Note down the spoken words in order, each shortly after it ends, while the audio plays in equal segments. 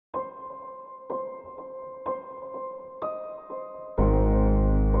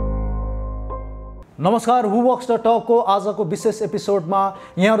नमस्कार, हु works the टकको आजको विशेष एपिसोडमा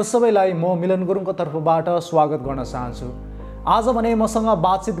यहाँहरू सबैलाई म मिलन गुरुङको तर्फबाट स्वागत गर्न चाहन्छु। आज भने मसँग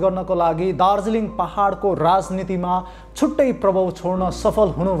बातचित गर्नको लागि दार्जिलिङ पहाडको राजनीतिमा छुट्टै प्रभाव छोड्न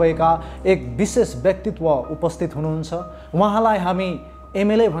सफल हुनुभएका एक विशेष व्यक्तित्व उपस्थित हुनुहुन्छ। उहाँलाई हामी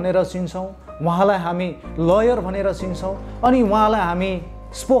MLA भनेर चिन्छौँ, उहाँलाई हामी लयर भनेर चिन्छौँ अनि उहाँलाई हामी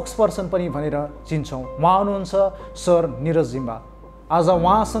स्पोक्स पर्सन पनि भनेर चिन्छौँ। उहाँ हुनुहुन्छ सर निरज जिम्बा। आज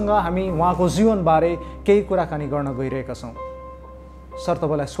उहाँसँग हामी उहाँको जीवनबारे केही कुराकानी गर्न गइरहेका छौँ। सर,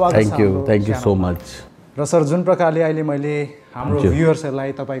 तपाईँलाई स्वागत छ। Thank you so much. र सर, जुन प्रकारले अहिले मैले हाम्रो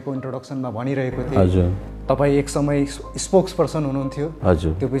भ्युअर्सहरूलाई तपाईँको इन्ट्रोडक्सनमा भनिरहेको थिएँ, तपाईँ एक समय स्पोक्स पर्सन हुनुहुन्थ्यो,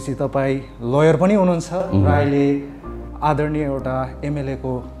 त्यसपछि तपाईँ लयर पनि हुनुहुन्छ र अहिले आदरणीय एउटा MLA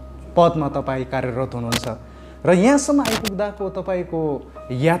को पदमा तपाईँ कार्यरत हुनुहुन्छ। र यहाँसम्म आइपुग्दाको तपाईँको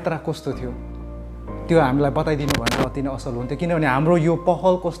यात्रा कस्तो थियो त्यो हामीलाई बताइदिनु भने अति नै असल हुन्थ्यो। किनभने हाम्रो यो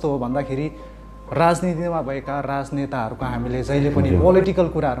पहल कस्तो हो भन्दाखेरि राजनीतिमा भएका राजनेताहरूको हामीले जहिले पनि पोलिटिकल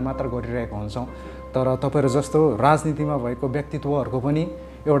कुराहरू मात्र गरिरहेको हुन्छौँ, तर तपाईँहरू जस्तो राजनीतिमा भएको व्यक्तित्वहरूको पनि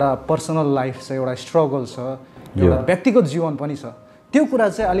एउटा पर्सनल लाइफ छ, एउटा स्ट्रगल छ, एउटा व्यक्तिगत जीवन पनि छ। त्यो कुरा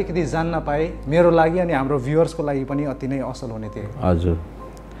चाहिँ अलिकति जान्न पाए मेरो लागि अनि हाम्रो भ्युअर्सको लागि पनि अति नै असल हुने थियो। हजुर,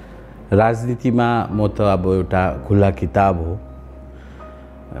 राजनीतिमा म त अब एउटा खुला किताब हो।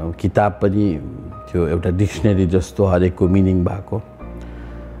 किताब पनि त्यो एउटा डिक्सनरी जस्तो हरेकको मिनिङ भएको।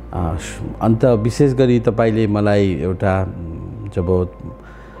 अन्त विशेष गरी तपाईँले मलाई एउटा जब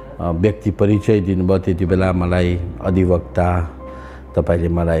व्यक्ति परिचय दिनुभयो त्यति बेला मलाई अधिवक्ता, तपाईँले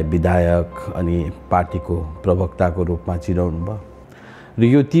मलाई विधायक अनि पार्टीको प्रवक्ताको रूपमा चिनाउनु भयो। र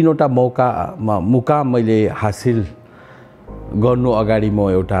यो तीनवटा मुकाम मैले हासिल गर्नु अगाडि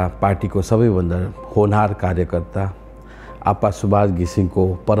म एउटा पार्टीको सबैभन्दा होनहार कार्यकर्ता, आपा सुभाष घिसिङको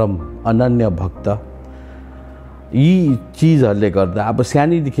परम अनन्य भक्त। यी चिजहरूले गर्दा अब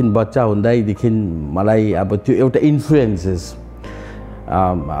सानैदेखि बच्चा हुँदैदेखि मलाई अब त्यो एउटा इन्फ्लुएन्सेस,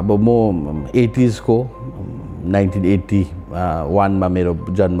 अब म 80s को 1981 मेरो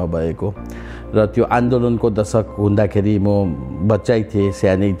जन्म भएको र त्यो आन्दोलनको दशक हुँदाखेरि म बच्चै थिएँ,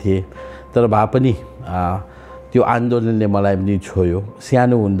 सानै थिएँ, तर भए पनि त्यो आन्दोलनले मलाई पनि छोयो।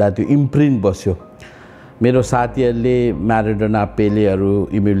 सानो हुँदा त्यो इम्प्रिन्ट बस्यो। मेरो साथीहरूले म्याराडोना,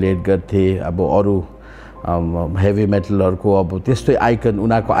 पेलेहरू इम्युलेट गर्थे, अब अरू हेभी मेटलहरूको अब त्यस्तै आइकन,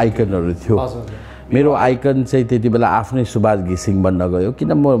 उनीहरूको आइकनहरू थियो। मेरो आइकन चाहिँ त्यति बेला आफ्नै सुभाष घिसिङ बन्न गयो,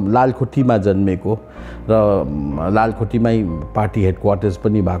 किन म लालखुट्टीमा जन्मेको र लालखुट्टीमै पार्टी हेडक्वार्टर्स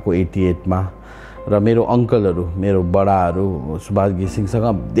पनि भएको 88 र मेरो अङ्कलहरू, मेरो बडाहरू सुभाष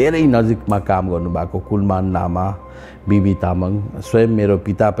घिसिङसँग धेरै नजिकमा काम गर्नुभएको, कुलमान लामा, बिबी तामाङ, स्वयं मेरो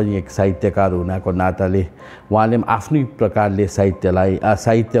पिता पनि एक साहित्यकार हुनाको नाताले उहाँले पनि आफ्नै प्रकारले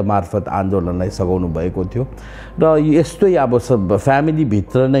साहित्य मार्फत आन्दोलनलाई सघाउनु भएको थियो। र यस्तै अब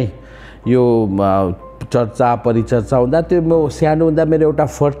फ्यामिलीभित्र नै यो चर्चा परिचर्चा हुँदा त्यो म सानो हुँदा मेरो एउटा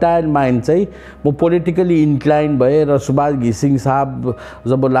फर्टाइल माइन्ड चाहिँ म पोलिटिकली इन्क्लाइन भएँ। र सुभाष घिसिङ साहब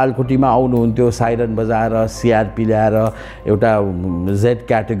जब लालखुट्टीमा आउनुहुन्थ्यो साइरन बजाएर, CRP ल्याएर एउटा Z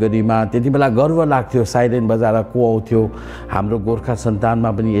क्याटेगोरीमा, त्यति बेला गर्व लाग्थ्यो साइरन बजाएर को आउँथ्यो। हाम्रो गोर्खा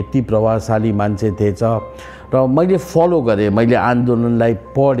सन्तानमा पनि यति प्रभावशाली मान्छे थिएछ। र मैले फलो गरेँ, मैले आन्दोलनलाई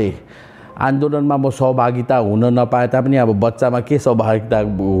पढेँ। आन्दोलनमा म सहभागिता हुन नपाए तापनि अब बच्चामा के सहभागिता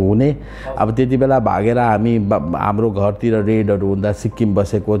हुने। अब त्यति बेला भागेर हाम्रो घरतिर रेडहरू हुँदा सिक्किम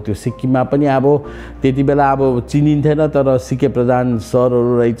बसेको, त्यो सिक्किममा पनि अब त्यति बेला अब चिनिन्थेन, तर सिके प्रधान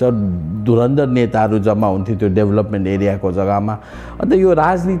सरहरू रहेछ, धुरन्धर नेताहरू जम्मा हुन्थ्यो त्यो डेभलपमेन्ट एरियाको जग्गामा। अन्त यो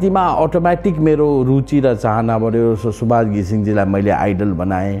राजनीतिमा अटोमेटिक मेरो रुचि र चाहना बढ्यो। सुभाष घिसिङजीलाई मैले आइडल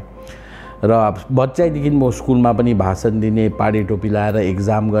बनाएँ र बच्चैदेखि म स्कुलमा पनि भाषण दिने, पाडे टोपी लाएर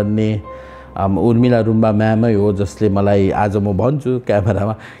एक्जाम गर्ने। उर्मिला रुम्बा म्यामै हो जसले मलाई, आज म भन्छु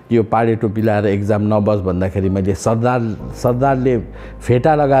क्यामेरामा, कि यो पाडे टोपी लाएर एक्जाम नबस भन्दाखेरि मैले सरदारले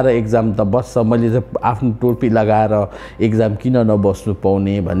फेटा लगाएर एक्जाम त बस्छ, मैले चाहिँ आफ्नो टोपी लगाएर एक्जाम किन नबस्नु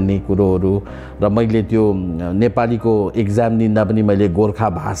पाउने भन्ने कुरोहरू। र मैले त्यो नेपालीको एक्जाम दिँदा पनि मैले गोर्खा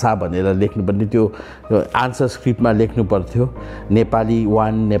भाषा भनेर लेख्नुपर्ने, त्यो आन्सर स्क्रिप्टमा लेख्नु पर्थ्यो नेपाली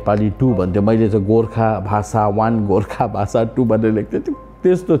 1 नेपाली 2 भन्थ्यो, मैले चाहिँ गोर्खा भाषा 1 गोर्खा भाषा 2 भनेर लेख्थेँ।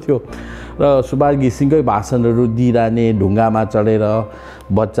 त्यस्तो थियो। र सुभाष घिसिङकै भाषणहरू दिइरहने, ढुङ्गामा चढेर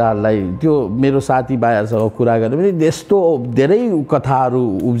बच्चाहरूलाई, त्यो मेरो साथीभाइहरूसँग कुरा गरेर पनि त्यस्तो धेरै कथाहरू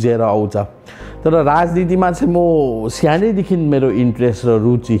उब्जेर आउँछ। तर राजनीतिमा चाहिँ म सानैदेखि मेरो इन्ट्रेस्ट र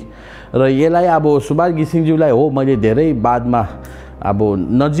रुचि, र यसलाई अब सुभाष घिसिङज्यूलाई हो मैले धेरै बादमा अब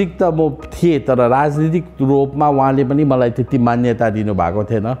नजिक त म थिएँ, तर राजनीतिक रूपमा उहाँले पनि मलाई त्यति मान्यता दिनुभएको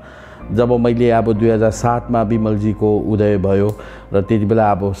थिएन। जब मैले अब 2007 मा विमलजीको उदय भयो र त्यति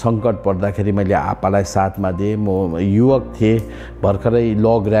बेला अब सङ्कट पर्दाखेरि मैले आपालाई साथमा दिएँ। म युवक थिएँ, भर्खरै ल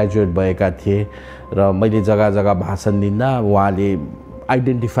ग्रेजुएट भएका थिएँ र मैले जग्गा जग्गा भाषण दिँदा उहाँले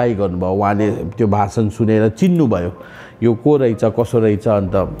आइडेन्टिफाई गर्नुभयो, उहाँले त्यो भाषण सुनेर चिन्नुभयो यो को रहेछ कसो रहेछ।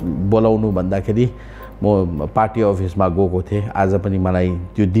 अन्त बोलाउनु भन्दाखेरि म पार्टी अफिसमा गएको थिएँ। आज पनि मलाई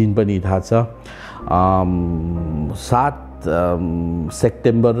त्यो दिन पनि थाहा छ। 7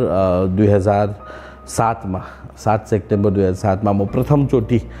 सेप्टेम्बर 2007 मा म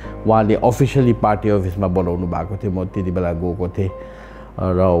प्रथमचोटि उहाँले अफिसियली पार्टी अफिसमा बोलाउनु भएको थियो। म त्यति बेला गएको थिएँ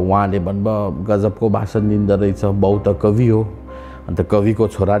र उहाँले भन्नुभयो गजबको भाषण दिँदो रहेछ, बहुत कवि हो, अन्त कविको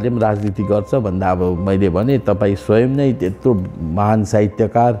छोराले पनि राजनीति गर्छ भन्दा अब मैले भने तपाईँ स्वयं नै त्यत्रो महान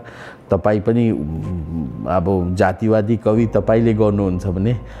साहित्यकार, तपाईँ पनि अब जातिवादी कवि तपाईँले गर्नुहुन्छ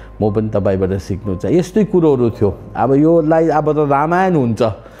भने म पनि तपाईँबाट सिक्नु छ। यस्तै कुरोहरू थियो। अब योलाई अब त रामायण हुन्छ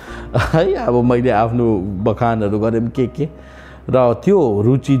है। अब मैले आफ्नो बखानहरू गरेँ के र त्यो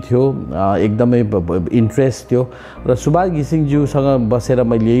रुचि थियो, एकदमै इन्ट्रेस्ट थियो। र सुभाष घिसिङज्यूसँग बसेर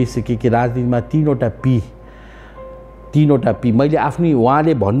मैले यही सिकेँ कि राजनीतिमा तीनवटा पी मैले आफ्नै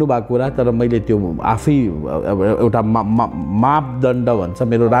उहाँले भन्नुभएको कुरा, तर मैले त्यो आफै एउटा मापदण्ड भन्छ,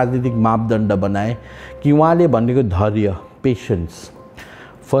 मेरो राजनीतिक मापदण्ड बनाएँ कि उहाँले भनेको धैर्य, पेसेन्स।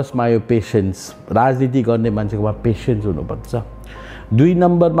 फर्स्टमा यो पेसेन्स, राजनीति गर्ने मान्छेकोमा पेसेन्स हुनुपर्छ। 2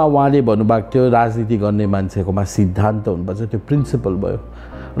 नम्बरमा उहाँले भन्नुभएको थियो राजनीति गर्ने मान्छेकोमा सिद्धान्त हुनुपर्छ, त्यो प्रिन्सिपल भयो।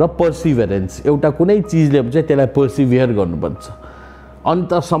 र पर्सिभरेन्स, एउटा कुनै चिजले हुन्छ त्यसलाई पर्सिभियर गर्नुपर्छ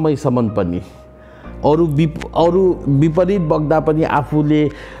अन्त समयसम्म पनि। अरू विपरीत बग्दा पनि आफूले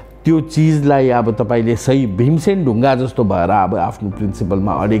त्यो चिजलाई अब तपाईँले सही भीमसेन ढुङ्गा जस्तो भएर अब आफ्नो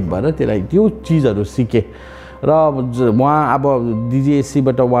प्रिन्सिपलमा अडिग भएर त्यसलाई त्यो चिजहरू सिकेँ। र उहाँ अब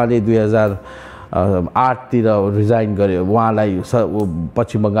डिजिएससीबाट उहाँले 2008 रिजाइन गर्यो। उहाँलाई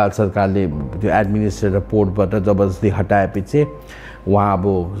पश्चिम बङ्गाल सरकारले त्यो एडमिनिस्ट्रेटर पोस्टबाट जबरजस्ती हटाएपछि उहाँ अब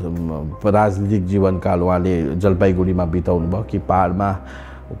राजनीतिक जीवनकाल उहाँले जलपाइगुडीमा बिताउनु भयो कि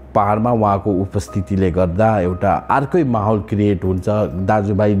पहाडमा उहाँको उपस्थितिले गर्दा एउटा अर्कै माहौल क्रिएट हुन्छ,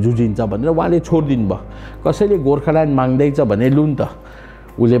 दाजुभाइ जुझिन्छ भनेर उहाँले छोडिदिनु भयो। कसैले गोर्खाल्यान्ड माग्दैछ भने लु नि त,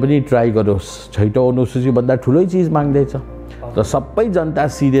 उसले पनि ट्राई गरोस्, छैटौँ अनुसूचीभन्दा ठुलै चिज माग्दैछ र सबै जनता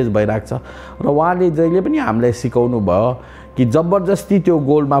सिरियस भइरहेको छ। र उहाँले जहिले पनि हामीलाई सिकाउनु भयो कि जबरजस्ती त्यो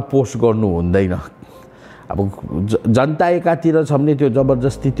गोलमा पोस्ट गर्नु हुँदैन। अब जनता एकातिर छ भने त्यो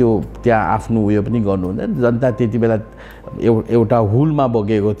जबरजस्ती त्यो त्यहाँ आफ्नो उयो पनि गर्नु हुँदैन। जनता त्यति बेला एउटा हुलमा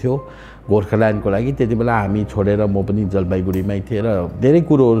बगेको थियो गोर्खाल्यान्डको लागि। त्यति बेला हामी छोडेर म पनि जलपाइगुडीमै थिएँ र धेरै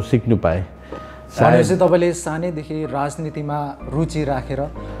कुरोहरू सिक्नु पाएँ। भनेपछि तपाईँले सानैदेखि राजनीतिमा रुचि राखेर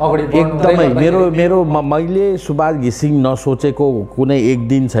अगाडि एकदमै मैले सुभाष घिसिङ नसोचेको कुनै एक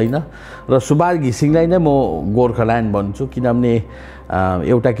दिन छैन र सुभाष घिसिङलाई नै म गोर्खाल्यान्ड भन्छु। किनभने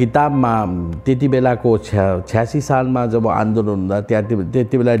एउटा किताबमा त्यति बेलाको 86 सालमा जब आन्दोलन हुँदा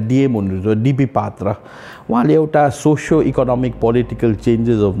त्यति बेला डिएम हुनुहुन्थ्यो डिपी पात्र, उहाँले एउटा socio economic political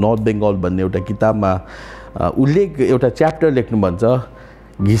changes of north Bengal भन्ने एउटा किताबमा उल्लेख एउटा च्याप्टर लेख्नु भन्छ,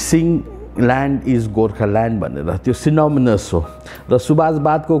 घिसिङ ल्यान्ड इज गोर्खाल्यान्ड भनेर। त्यो सिनोनिमस हो र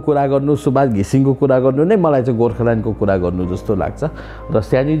सुभाषवादको कुरा गर्नु, सुभाष घिसिङको कुरा गर्नु नै मलाई चाहिँ गोर्खाल्यान्डको कुरा गर्नु जस्तो लाग्छ र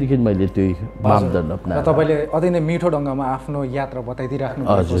सानैदेखि मैले त्यही मापदण्ड अपनाएँ। तपाईँले अति नै मिठो ढङ्गमा आफ्नो यात्रा बताइदिइराख्नु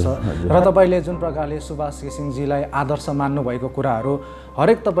भएको छ र तपाईँले जुन प्रकारले सुभाष घिसिङजीलाई आदर्श मान्नुभएको कुराहरू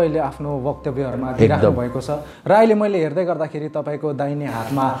हरेक तपाईँले आफ्नो वक्तव्यहरूमा दिइराख्नु भएको छ। र अहिले मैले हेर्दै गर्दाखेरि तपाईँको दाहिने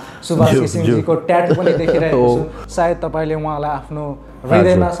हातमा सुभाष घिसिङजीको ट्याटु पनि देखिरहेको छु। सायद तपाईँले उहाँलाई आफ्नो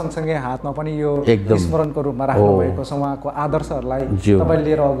हृदयमा सँगसँगै हातमा पनि यो स्मरणको रूपमा राख्नु भएको छ। उहाँको आदर्शहरूलाई तपाईँले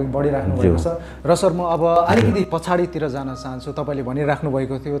लिएर अघि बढिराख्नु भएको छ। र सर, म अब अलिकति पछाडितिर जान चाहन्छु। तपाईँले भनिराख्नु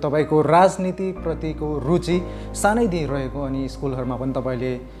भएको थियो तपाईँको राजनीतिप्रतिको रुचि सानैदेखि रहेको, अनि स्कुलहरूमा पनि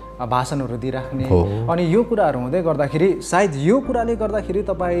तपाईँले भाषणहरू दिइराख्ने, अनि यो कुराहरू हुँदै गर्दाखेरि सायद यो कुराले गर्दाखेरि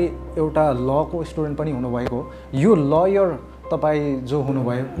तपाईँ एउटा लको स्टुडेन्ट पनि हुनुभएको। यो लयर तपाईँ जो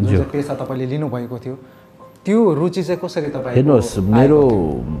हुनुभयो, जुन चाहिँ पेसा तपाईँले लिनुभएको थियो, त्यो रुचि चाहिँ कसरी तपाईँ? हेर्नुहोस्,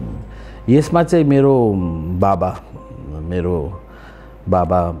 यसमा चाहिँ मेरो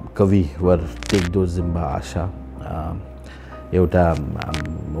बाबा कविवर टेकदो जिम्बा आशा एउटा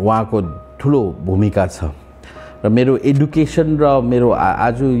उहाँको ठुलो भूमिका छ र मेरो एडुकेसन र मेरो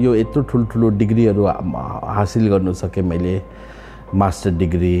आज यो यत्रो ठुलो डिग्रीहरू हासिल गर्नु सकेँ मैले। मास्टर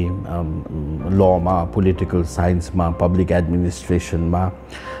डिग्री लमा, पोलिटिकल साइन्समा, पब्लिक एडमिनिस्ट्रेसनमा।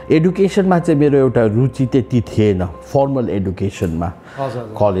 एडुकेसनमा चाहिँ मेरो एउटा रुचि त्यति थिएन, फर्मल एडुकेसनमा,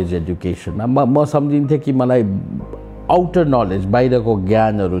 कलेज एडुकेसनमा। म सम्झिन्थेँ कि मलाई आउटर नलेज, बाहिरको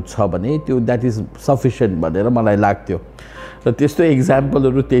ज्ञानहरू छ भने त्यो द्याट इज सफिसियन्ट भनेर मलाई लाग्थ्यो। र त्यस्तो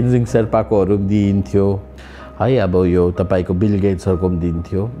इक्जाम्पलहरू तेन्जिङ शेर्पाकोहरू दिइन्थ्यो है अब यो तपाईको बिल गेट्सहरुको पनि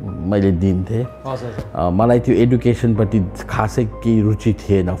दिन्थ्यो मैले दिन्थे मलाई त्यो एडुकेसनपट्टि खासै केही रुचि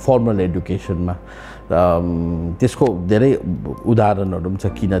थिएन फर्मल एडुकेसनमा त्यसको धेरै उदाहरणहरु पनि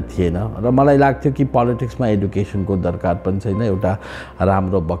छ किन थिएन र मलाई लाग्थ्यो कि पोलिटिक्समा एडुकेसनको दरकार पनि छैन एउटा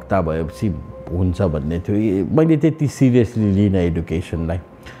राम्रो वक्ता भएपछि हुन्छ भन्ने थियो मैले त्यति सिरियसली लिन एडुकेसनलाई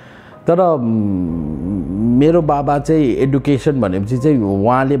तर मेरो बाबा चाहिँ एडुकेसन भनेपछि चाहिँ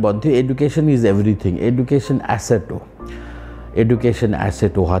उहाँले भन्थ्यो education is everything education asset हो एडुकेसन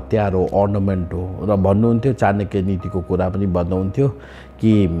एसेट हो हतियार हो अर्नामेन्ट हो र भन्नुहुन्थ्यो चाणक्य नीतिको कुरा पनि भन्नुहुन्थ्यो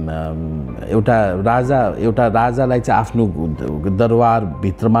कि एउटा राजालाई चाहिँ आफ्नो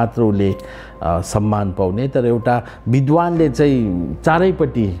दरबारभित्र मात्र उसले सम्मान पाउने तर एउटा विद्वानले चाहिँ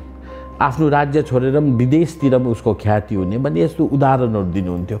चारैपट्टि आफ्नो राज्य छोडेर पनि विदेशतिर पनि उसको ख्याति हुने भन्ने यस्तो उदाहरणहरु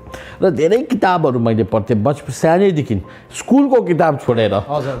दिनुहुन्थ्यो र धेरै किताबहरु मैले पढ्थे बचपन सानैदेखि स्कुलको किताब छोडेर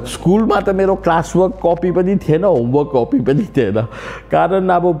स्कुलमा त मेरो क्लासवर्क कपी पनि थिएन होमवर्क कपी पनि थिएन कारण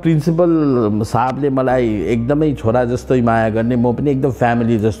अब प्रिन्सिपल साहबले मलाई एकदमै छोरा जस्तै माया गर्ने म पनि एकदम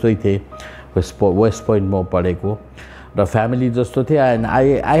फ्यामिली जस्तै थिए वेस्ट पोइन्टमा पढेको र फ्यामिली जस्तो थिए and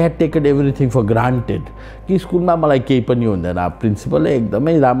I had taken everything for granted कि स्कुलमा मलाई केही पनि हुँदैन प्रिन्सिपलले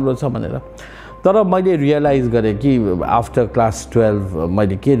एकदमै राम्रो छ भनेर तर मैले रियलाइज गरेँ कि आफ्टर क्लास 12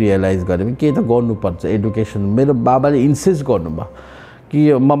 मैले के रियलाइज गरेँ के त गर्नुपर्छ एडुकेसन मेरो बाबाले इन्सिस्ट गर्नुभयो कि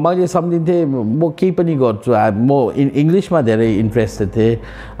मैले सम्झिन्थेँ म केही पनि गर्छु म इङ्ग्लिसमा धेरै इन्ट्रेस्टेड थिएँ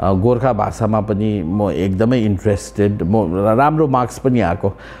गोर्खा भाषामा पनि म एकदमै इन्ट्रेस्टेड म राम्रो मार्क्स पनि आएको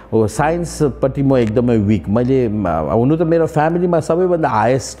हो साइन्सपट्टि म एकदमै विक मैले हुनु त मेरो फ्यामिलीमा सबैभन्दा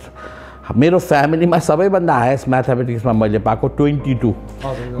हाइएस्ट म्याथमेटिक्समा मैले पाएको 22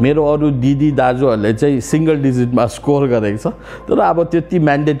 मेरो अरू दिदी दाजुहरूले चाहिँ सिंगल डिजिटमा स्कोर गरेको छ तर अब त्यति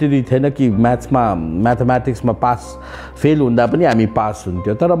म्यान्डेटरी थिएन कि म्याथमेटिक्समा पास फेल हुँदा पनि हामी पास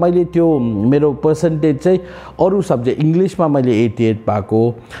हुन्थ्यो तर मैले त्यो मेरो पर्सेन्टेज चाहिँ अरू सब्जेक्ट इङ्ग्लिसमा मैले 88 पाएको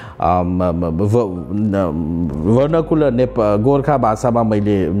वर्नाकुलर गोर्खा भाषामा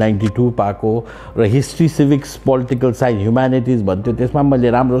मैले 92 पाएको र history civics political science humanities भन्थ्यो त्यसमा मैले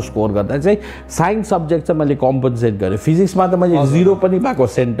राम्रो स्कोर गर्दा चाहिँ साइन्स सब्जेक्ट चाहिँ मैले कम्पन्सेट गरेँ फिजिक्समा त मैले 0 पनि पाएको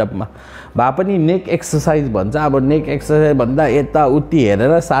सेन्टअपमा भए पनि नेक एक्सर्साइज भन्छ अब नेक एक्सर्साइज भन्दा यताउति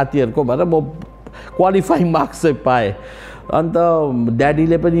हेरेर साथीहरूको भएर म क्वालिफाइङ मार्क्स चाहिँ पाएँ अन्त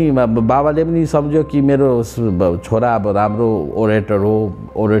ड्याडीले पनि बाबाले पनि सम्झ्यो कि मेरो छोरा अब राम्रो ओरेटर हो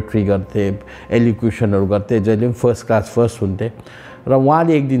ओरेटरी गर्थे एलिक्युसनहरू गर्थे जहिले पनि फर्स्ट क्लास फर्स्ट हुन्थे र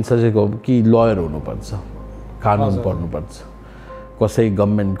उहाँले एक दिन सोचेको कि लयर हुनुपर्छ कानुन पढ्नुपर्छ कसै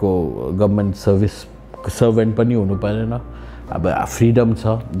गभर्नमेन्ट सर्भेन्ट पनि हुनु परेन अब फ्रिडम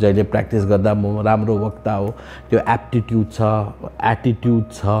छ जहिले प्र्याक्टिस गर्दा म राम्रो वक्ता हो त्यो एप्टिट्युड छ एटिट्युड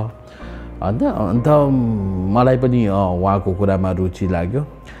छ अन्त मलाई पनि उहाँको कुरामा रुचि लाग्यो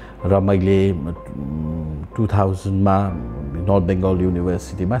र मैले 2000 मा नर्थ बेङ्गल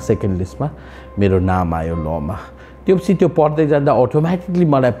युनिभर्सिटीमा सेकेन्ड लिस्टमा मेरो नाम आयो लमा त्योपछि त्यो पढ्दै जाँदा अटोमेटिकली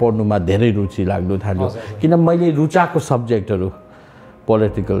मलाई पढ्नुमा धेरै रुचि लाग्नु थाल्यो किन मैले रुचाएको सब्जेक्टहरू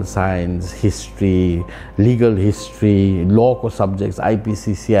political science history legal history लको subjects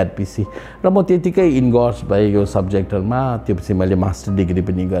आइपिसी CrPC र म त्यतिकै इन्गर्स भएँ यो सब्जेक्टहरूमा त्योपछि मैले मास्टर डिग्री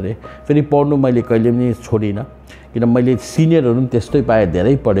पनि गरेँ फेरि पढ्नु मैले कहिले पनि छोडिनँ किन मैले सिनियरहरू पनि त्यस्तै पाएँ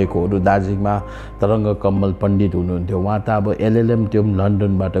धेरै पढेकोहरू दार्जिलिङमा तरङ्ग कमल पण्डित हुनुहुन्थ्यो उहाँ त अब एलएलएम त्यो पनि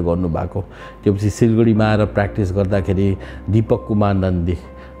लन्डनबाट गर्नुभएको त्योपछि सिलगढीमा आएर प्र्याक्टिस गर्दाखेरि दीपक कुमार नन्दी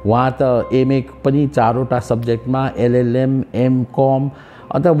उहाँ त एमए पनि 4वटा सब्जेक्टमा एलएलएम एमकम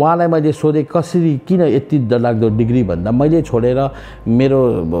अन्त उहाँलाई मैले सोधेँ कसरी किन यति डरलाग्दो डिग्री भन्दा मैले छोडेर मेरो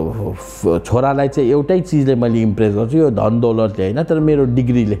छोरालाई चाहिँ एउटै चिजले मैले इम्प्रेस गर्छु यो धन दौलतले होइन तर मेरो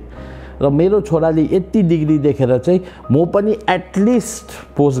डिग्रीले र मेरो छोराले यति डिग्री देखेर चाहिँ म पनि एटलिस्ट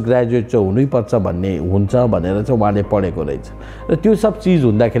पोस्ट ग्रेजुएट चाहिँ हुनैपर्छ भन्ने हुन्छ भनेर चाहिँ उहाँले पढेको रहेछ र त्यो सब चिज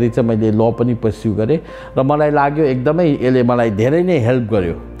हुँदाखेरि चाहिँ मैले ल पनि पर्स्यु गरेँ र मलाई लाग्यो एकदमै यसले मलाई धेरै नै हेल्प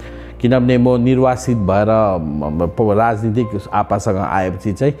गर्यो किनभने म निर्वासित भएर राजनीतिक आपासँग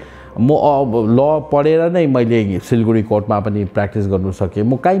आएपछि चाहिँ म ल पढेर नै मैले सिलगढी कोर्टमा पनि प्र्याक्टिस गर्नु सकेँ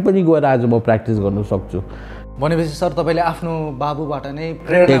म कहीँ पनि गएर आज म प्र्याक्टिस गर्न सक्छु भनेपछि सर तपाईले आफ्नो बाबुबाट नै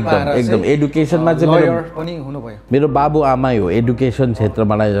प्रेरणा पाएर एकदम एडुकेसनमा चाहिँ लयर पनि हुनुभयो मेरो बाबु आमै हो एडुकेसन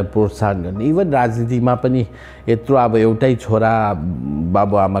क्षेत्रमा मलाई प्रोत्साहन गर्ने इभन राजनीतिमा पनि यत्रो अब एउटै छोरा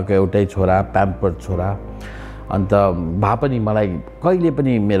बाबु आमाको एउटै छोरा प्याम्पर्ड छोरा अन्त भए पनि मलाई कहिले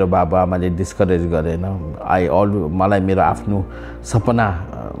पनि मेरो बाबु आमाले डिस्करेज गरेन मलाई मेरो आफ्नो सपना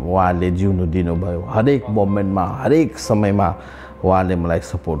उहाँले जिउनु दिनुभयो हरेक मोमेन्टमा हरेक समयमा उहाँले मलाई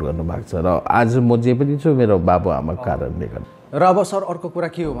सपोर्ट गर्नुभएको छ र आज म जे पनि छु मेरो बाबु आमाको कारणले गर्दा र अब सर अर्को कुरा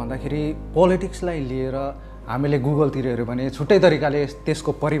के हो भन्दाखेरि पोलिटिक्सलाई लिएर हामीले गुगलतिर हेऱ्यो भने छुट्टै तरिकाले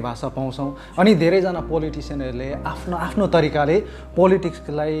त्यसको परिभाषा पाउँछौँ अनि धेरैजना पोलिटिसियनहरूले आफ्नो आफ्नो तरिकाले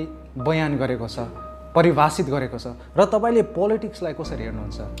पोलिटिक्सलाई बयान गरेको छ, परिभाषित गरेको छ। र तपाईँले पोलिटिक्सलाई कसरी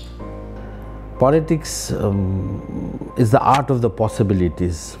हेर्नुहुन्छ? Politics is the art of the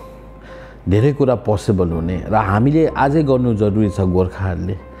possibilities. धेरै कुरा पोसिबल हुने र हामीले आजै गर्नु जरुरी छ।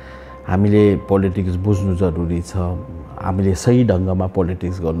 गोर्खाहरूले हामीले पोलिटिक्स बुझ्नु जरुरी छ, हामीले सही ढङ्गमा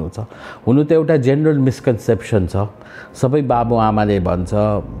पोलिटिक्स गर्नु छ। हुनु त एउटा जेनरल मिसकन्सेप्सन छ, सबै बाबुआमाले भन्छ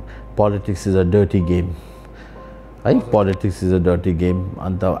politics is a dirty game है, politics is a dirty game.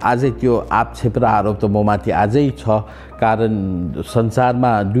 अन्त आजै त्यो आक्षेप र आरोप त म माथि आजै छ, कारण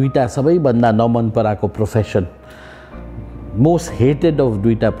संसारमा दुईवटा सबैभन्दा नमन पराएको प्रोफेसन, मोस्ट हेटेड अफ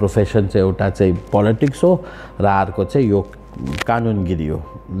दुईवटा प्रोफेसन चाहिँ एउटा चाहिँ पोलिटिक्स हो र अर्को चाहिँ यो कानुनगिरी हो।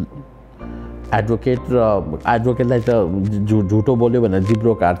 एडभोकेटलाई त झुटो बोल्यो भने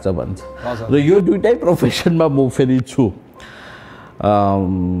जिब्रो काट्छ भन्छ र यो दुईटै प्रोफेसनमा म फेरि छु।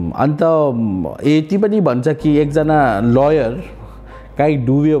 अन्त यति पनि भन्छ कि एकजना लयर कहीँ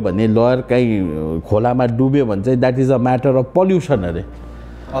डुब्यो भने, लयर कहीँ खोलामा डुब्यो भने चाहिँ that is a matter of pollution अरे।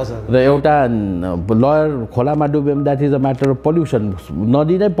 र एउटा लयर खोलामा डुब्यो भने that is a matter of pollution,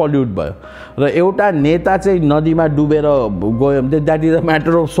 नदी नै पल्युट भयो। र एउटा नेता चाहिँ नदीमा डुबेर गयो भने that is a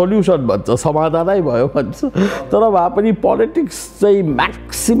matter of solution भन्छ, समाधानै भयो भन्छ। तर भए पनि पोलिटिक्स चाहिँ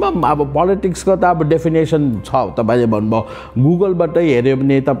म्याक्सिमम, अब पोलिटिक्सको त अब डेफिनेसन छ, तपाईँले भन्नुभयो गुगलबाटै हेऱ्यो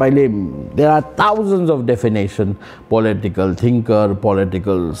भने तपाईँले there are thousands of definition, political thinker,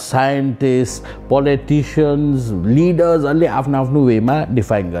 political scientist, politicians, लिडर्सहरूले आफ्नो आफ्नो वेमा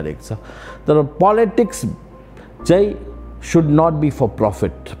डिफाइन गरेको छ। तर पोलिटिक्स चाहिँ should not be for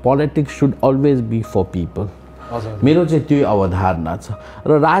profit, politics should always be for people. मेरो चाहिँ त्यो अवधारणा छ।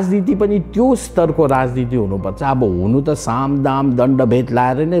 र राजनीति पनि त्यो स्तरको राजनीति हुनुपर्छ। अब हुनु त साम दाम दण्ड भेद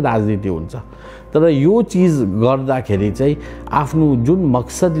लाएर नै राजनीति हुन्छ, तर यो चिज गर्दाखेरि चाहिँ आफ्नो जुन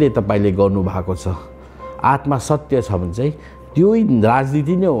मकसदले तपाईँले गर्नुभएको छ, आत्मा सत्य छ भने चाहिँ त्यो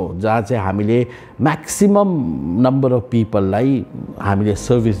राजनीति नै हो, जहाँ चाहिँ हामीले म्याक्सिमम नम्बर अफ पिपललाई हामीले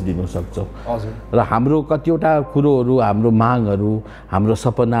सर्भिस दिनु सक्छौँ। र हाम्रो कतिवटा कुरोहरू, हाम्रो मागहरू, हाम्रो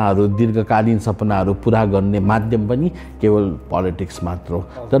सपनाहरू, दीर्घकालीन सपनाहरू पुरा गर्ने माध्यम पनि केवल पोलिटिक्स मात्र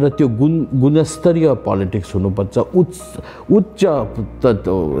हो। तर त्यो गुणस्तरीय पोलिटिक्स हुनुपर्छ, उच्च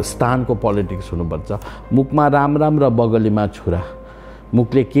स्थानको पोलिटिक्स हुनुपर्छ। मुखमा राम राम र बगलीमा छुरा,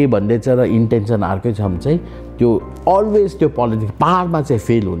 मुखले के भन्दैछ र इन्टेन्सन अर्कै छ भने चाहिँ त्यो अलवेज त्यो पोलिटिक्स पहाडमा चाहिँ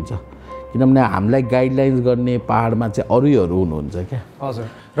फेल हुन्छ, किनभने हामीलाई गाइडलाइन्स गर्ने पहाडमा चाहिँ अरूहरू हुनुहुन्छ क्या। हजुर।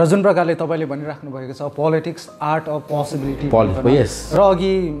 र जुन प्रकारले तपाईँले भनिराख्नु भएको छ पोलिटिक्स आर्ट अफ पोसिबिलिटी, र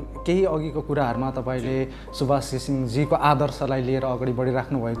अघि केही अघिको कुराहरूमा तपाईँले सुभाष घिसिङजीको आदर्शलाई लिएर अगाडि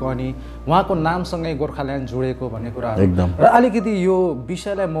बढिराख्नु भएको अनि उहाँको नामसँगै गोर्खाल्यान्ड जोडेको भन्ने कुरा एकदम। र अलिकति यो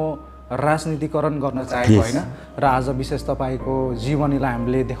विषयलाई म राजनीतिकरण गर्न चाहेको होइन, र आज विशेष तपाईँको जीवनीलाई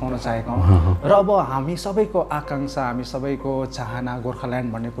हामीले देखाउन चाहेका हौँ। र अब हामी सबैको आकाङ्क्षा, हामी सबैको चाहना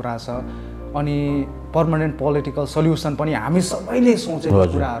गोर्खाल्यान्ड भन्ने कुरा छ अनि पर्मानेन्ट पोलिटिकल सल्युसन पनि हामी सबैले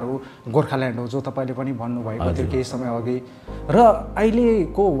सोचेको कुराहरू गोर्खाल्यान्ड हो, जो तपाईँले पनि भन्नुभएको थियो केही समय अघि। र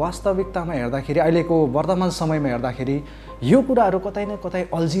अहिलेको वास्तविकतामा हेर्दाखेरि, अहिलेको वर्तमान समयमा हेर्दाखेरि यो कुराहरू कतै न कतै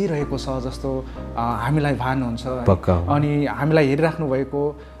अल्झिरहेको छ जस्तो हामीलाई भान हुन्छ। अनि हामीलाई हेरिराख्नु भएको,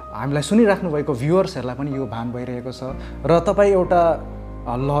 हामीलाई सुनिराख्नु भएको भ्युअर्सहरूलाई पनि यो भान भइरहेको छ। र तपाईँ एउटा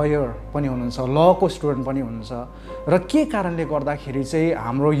लयर पनि हुनुहुन्छ, लको स्टुडेन्ट पनि हुनुहुन्छ, र के कारणले गर्दाखेरि चाहिँ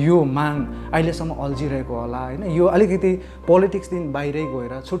हाम्रो यो माग अहिलेसम्म अल्झिरहेको होला होइन? यो अलिकति पोलिटिक्सदेखि बाहिरै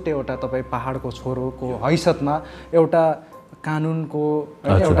गएर छुट्टै एउटा तपाईँ पहाडको छोरोको हैसियतमा एउटा कानुनको,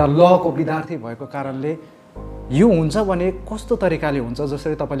 एउटा लको विद्यार्थी भएको कारणले यो हुन्छ भने कस्तो तरिकाले हुन्छ?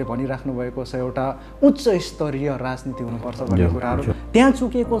 जसरी तपाईँले भनिराख्नु भएको छ एउटा उच्च स्तरीय राजनीति हुनुपर्छ भन्ने कुराहरू त्यहाँ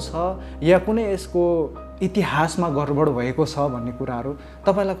चुकेको छ या कुनै यसको इतिहासमा गडबड भएको छ भन्ने कुराहरू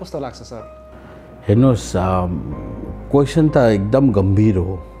तपाईँलाई कस्तो लाग्छ सर? हेर्नुहोस्, क्वेसन त एकदम गम्भीर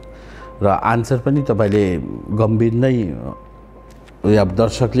हो र आन्सर पनि तपाईँले गम्भीर नै, या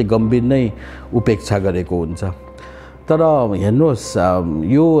दर्शकले गम्भीर नै उपेक्षा गरेको हुन्छ। तर हेर्नुहोस्,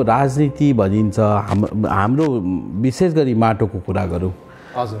 यो राजनीति भनिन्छ, हाम्रो विशेष गरी माटोको कुरा गरौँ,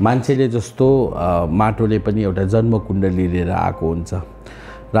 मान्छेले जस्तो माटोले पनि एउटा जन्मकुण्डली लिएर आएको हुन्छ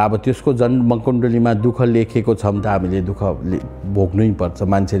र अब त्यसको जन्मकुण्डलीमा दुःख लेखेको छ भने त हामीले दुःख भोग्नै पर्छ।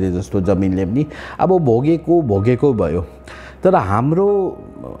 मान्छेले जस्तो जमिनले पनि अब भोगेको भयो। तर हाम्रो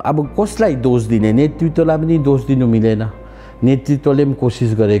अब कसलाई दोष दिने? नेतृत्वलाई पनि दोष दिनु मिलेन, नेतृत्वले पनि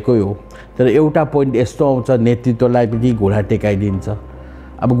कोसिस गरेकै हो। तर एउटा पोइन्ट यस्तो आउँछ, नेतृत्वलाई पनि घोडा टेकाइदिन्छ।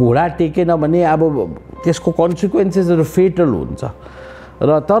 अब घोडा टेकेन भने अब त्यसको कन्सिक्वेन्सेसहरू फेटल हुन्छ।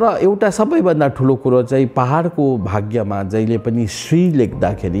 र तर एउटा सबैभन्दा ठुलो कुरो चाहिँ पहाडको भाग्यमा जहिले पनि श्री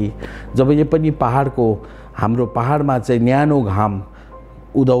लेख्दाखेरि, जबले पनि पहाडको हाम्रो पहाडमा चाहिँ न्यानो घाम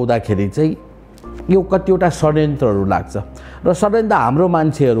उदाउँदाखेरि चाहिँ यो कतिवटा षड्यन्त्रहरू लाग्छ र षड्यन्त्र हाम्रो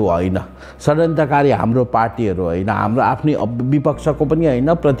मान्छेहरू होइन, षड्यन्त्रकारी हाम्रो पार्टीहरू होइन, हाम्रो आफ्नै विपक्षको पनि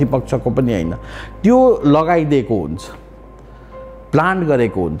होइन, प्रतिपक्षको पनि होइन, त्यो लगाइदिएको हुन्छ, प्लान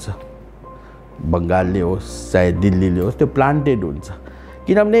गरेको हुन्छ। बङ्गालले होस् चाहे दिल्लीले होस्, त्यो प्लान्टेड हुन्छ।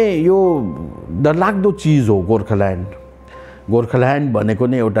 किनभने यो डरलाग्दो चिज हो गोर्खाल्यान्ड। गोर्खाल्यान्ड भनेको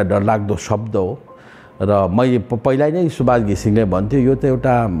नै एउटा डरलाग्दो शब्द हो र मैले पहिला नै सुभाष घिसिङले भन्थ्यो यो त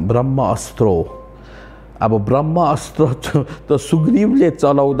एउटा ब्रह्म अस्त्र हो। अब ब्रह्म अस्त्र त सुग्रीवले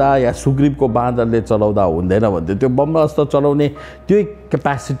चलाउँदा या सुग्रीवको बाँदरले चलाउँदा हुँदैन भन्थ्यो, त्यो ब्रह्म अस्त्र चलाउने त्यही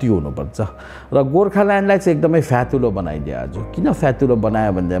क्यापासिटी हुनुपर्छ। र गोर्खाल्यान्डलाई चाहिँ एकदमै फ्यातुलो बनाइदियो। आज किन फ्यातुलो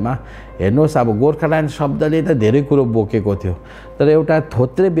बनायो भन्दैमा हेर्नुहोस्, अब गोर्खाल्यान्ड शब्दले त धेरै कुरो बोकेको थियो, तर एउटा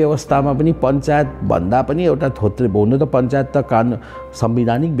थोत्रे व्यवस्थामा पनि पञ्चायत भन्दा पनि एउटा थोत्रे हुनु त पञ्चायत त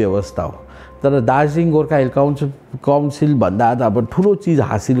संवैधानिक व्यवस्था हो, तर दार्जिलिङ गोर्खा हिल काउन्सिल भन्दा त अब ठुलो चिज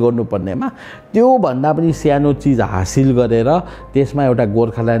हासिल गर्नुपर्नेमा त्योभन्दा पनि सानो चिज हासिल गरेर त्यसमा एउटा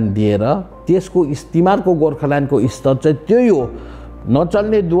गोर्खाल्यान्ड दिएर त्यसको तिमीहरूको गोर्खाल्यान्डको स्तर चाहिँ त्यही हो,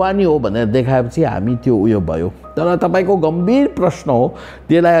 नचल्ने दुवानी हो भनेर देखाएपछि हामी त्यो उयो भयो। तर तपाईँको गम्भीर प्रश्न हो,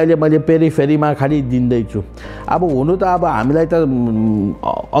 त्यसलाई अहिले मैले पेरिफेरीमा खालि दिँदैछु। अब हुनु त अब हामीलाई त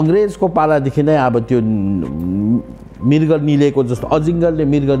अङ्ग्रेजको पालादेखि नै अब त्यो मृग निलेको जस्तो, अजिङ्गरले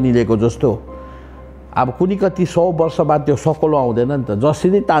मृग निलेको जस्तो, अब कुनै कति 100 वर्ष बाद त्यो सकोलो आउँदैन नि त।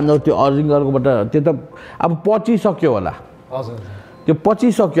 जसरी तान्यो त्यो अजिङ्गरकोबाट त्यो त अब पचिसक्यो होला, त्यो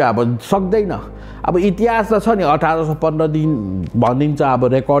पचिसक्यो, अब सक्दैन। अब इतिहास त छ नि, 1815 दिन भनिन्छ, अब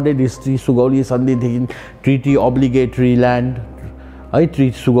recorded history, Sugauli सन्धिदेखि treaty obligatory land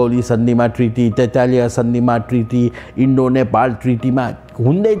है, सुगौली सन्धिमा ट्रिटी, तेतालिया सन्धिमा ट्रिटी, इन्डो नेपाल ट्रिटीमा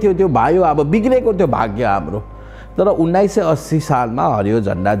हुँदै थियो, त्यो भयो। अब बिग्रेको त्यो भाग्य हाम्रो। तर 1980 सालमा हरियो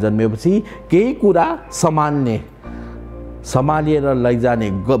झन्डा जन्मेपछि केही कुरा सम्हालिएर लैजाने,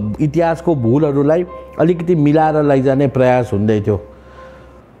 इतिहासको भुलहरूलाई अलिकति मिलाएर लैजाने प्रयास हुँदै थियो।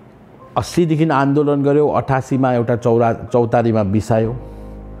 80 देखि आन्दोलन गर्यो, 88 मा एउटा चौतारीमा बिसायो,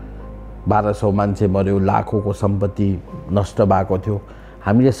 1200 मान्छे मर्यो, लाखौँको सम्पत्ति नष्ट भएको थियो।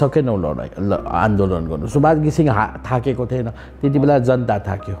 हामीले सकेनौँ आन्दोलन गर्नु। सुभाष घिसिङ थाकेको थिएन, त्यति बेला जनता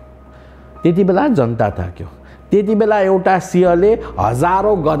थाक्यो, त्यति बेला एउटा सिंहले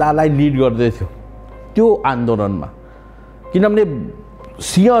हजारौँ गधालाई लिड गर्दै थियो त्यो आन्दोलनमा। किनभने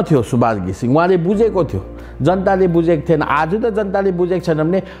सिंह थियो सुभाष घिसिङ, उहाँले बुझेको थियो, जनताले बुझेको थिएन। आज त जनताले बुझेको छैन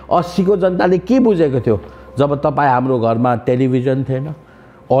भने 80 को जनताले के बुझेको थियो? जब तपाईँ हाम्रो घरमा टेलिभिजन थिएन,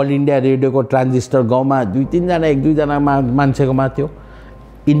 अल इन्डिया रेडियोको ट्रान्जिस्टर गाउँमा 2-3 जना 1-2 जना मान्छेकोमा थियो,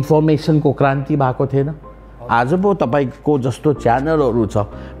 इन्फर्मेसनको क्रान्ति भएको थिएन। आज पो तपाईँको जस्तो च्यानलहरू छ,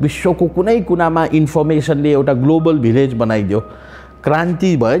 विश्वको कुनै कुनामा इन्फर्मेसनले एउटा ग्लोबल भिलेज बनाइदियो,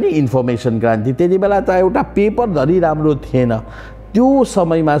 क्रान्ति भयो नि, इन्फर्मेसन क्रान्ति। त्यति बेला त एउटा पेपर धरि राम्रो थिएन। त्यो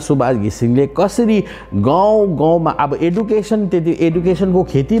समयमा सुभाष घिसिङले कसरी गाउँमा, अब एडुकेसनको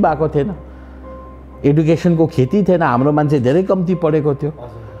खेती भएको थिएन, एडुकेसनको खेती थिएन, हाम्रो मान्छे धेरै कम्ती पढेको थियो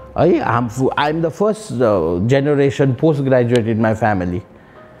है। I am the first generation post graduate in my family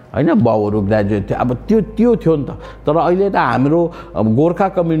होइन, बाउहरू ग्रेजुएट थियो। अब त्यो थियो नि त। तर अहिले त हाम्रो गोर्खा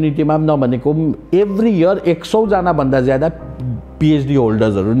कम्युनिटीमा पनि नभनेको एभ्री इयर 100 जनाभन्दा ज्यादा पिएचडी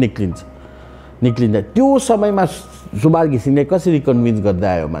होल्डर्सहरू निक्लिन्छ। त्यो समयमा सुभाष घिसिङले कसरी कन्भिन्स गर्दै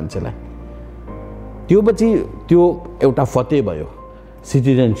आयो मान्छेलाई? त्यो पछि त्यो एउटा फतेह भयो,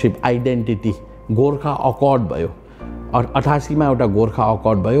 सिटिजनसिप आइडेन्टिटी गोर्खा अकर्ड भयो। 88 मा एउटा गोर्खा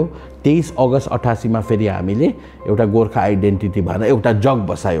अकर्ड भयो। 23 अगस्त 88 मा फेरि हामीले एउटा गोर्खा आइडेन्टिटी भनेर एउटा जग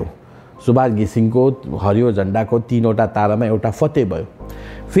बसायौँ। सुभाष घिसिङको हरियो झन्डाको 3वटा तारामा एउटा फतेह भयो।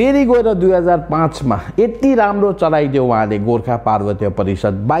 फेरि गएर 2005 मा यति राम्रो चलाइदियो उहाँले गोर्खा पार्वतीय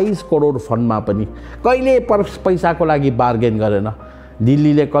परिषद, 22 करोड फन्डमा पनि कहिले पैसाको लागि बार्गेन गरेन।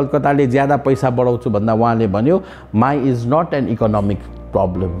 दिल्लीले कलकत्ताले ज्यादा पैसा बढाउँछु भन्दा उहाँले भन्यो my is not an economic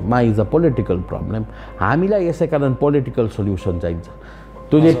problem, my is a political problem. हामीलाई यसै कारण पोलिटिकल सोल्युसन चाहिन्छ।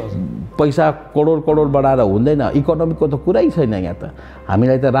 तैँले पैसा करोड बढाएर हुँदैन, इकोनोमीको त कुरै छैन यहाँ त,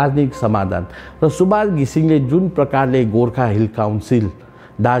 हामीलाई त राजनीतिक समाधान। र सुभाष घिसिङले जुन प्रकारले Gorkha hill council,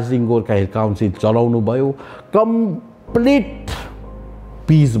 Darjeeling Gorkha hill council चलाउनु भयो, कम्प्लिट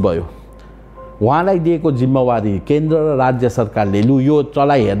पिस भयो। उहाँलाई दिएको जिम्मेवारी केन्द्र र राज्य सरकारले लु यो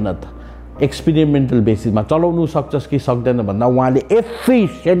चलाइ हेर्न त, एक्सपेरिमेन्टल बेसिसमा चलाउनु सक्छस् कि सक्दैन भन्दा उहाँले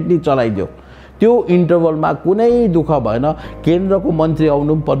एफिसिएन्टली चलाइदियो। त्यो इन्टरभलमा कुनै दुःख भएन। केन्द्रको मन्त्री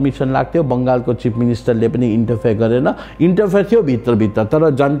आउनु पनि पर्मिसन लाग्थ्यो, बङ्गालको चिफ मिनिस्टरले पनि इन्टरफेयर गरेन। इन्टरफेयर थियो भित्र, तर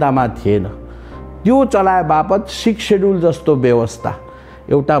जनतामा थिएन। त्यो चलाए बापत 6 सेड्युल जस्तो व्यवस्था,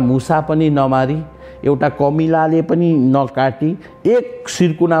 एउटा मुसा पनि नमारी, एउटा कमिलाले पनि नकाटी एक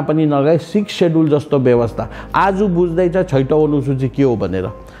सिर्कुना पनि नगए 6 शेड्युल जस्तो व्यवस्था आज बुझ्दैछ छैटौँ अनुसूची के हो भनेर।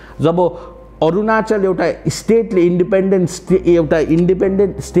 जब अरुणाचल एउटा स्टेटले independent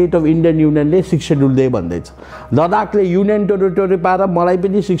state of Indian युनियनले 6 schedule they भन्दैछ, लद्दाखले युनियन टेरिटोरी पाएर मलाई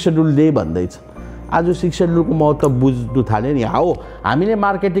पनि 6 शेड्युल दे भन्दैछ। आज 6 शेड्युलको महत्त्व बुझ्नु थाल्यो नि। हो हामीले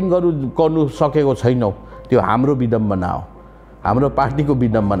मार्केटिङ गर्नु सकेको छैनौँ, त्यो हाम्रो विडम्बना हो, हाम्रो पार्टीको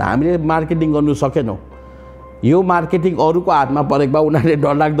विडम्बना। हामीले मार्केटिङ गर्नु सकेनौँ। यो मार्केटिङ अरूको हातमा परेको भए उनीहरूले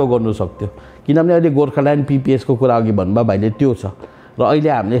डरलाग्दो गर्नु सक्थ्यो, किनभने अहिले गोर्खाल्यान्ड पिपिएसको कुरा अघि भन्नुभयो भाइले, त्यो छ। र अहिले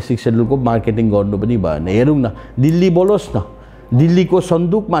हामीले 6 शेड्युलको मार्केटिङ गर्नु पनि भएन। हेरौँ न, दिल्ली बोलोस् न, दिल्लीको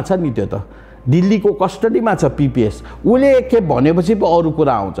सन्दुकमा छ नि, त्यो त दिल्लीको कस्टडीमा छ पिपिएस। उसले एक खेप भनेपछि पो अरू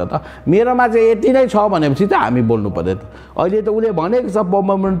कुरा आउँछ त। मेरोमा चाहिँ यति नै छ भनेपछि त हामी बोल्नु पऱ्यो त। अहिले त उसले भनेको छ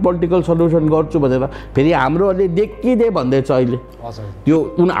पर्मानेन्ट पोलिटिकल सल्युसन गर्छु भनेर, फेरि हाम्रोहरूले देखिदे भन्दैछ अहिले। त्यो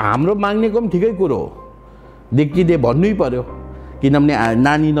हाम्रो माग्नेको पनि ठिकै कुरो हो, देखिदे भन्नै पर्यो, किनभने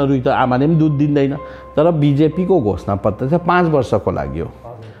नानी नरुई त आमाले पनि दुध दिँदैन। तर बिजेपीको घोषणा पत्र चाहिँ 5 वर्षको लागि हो,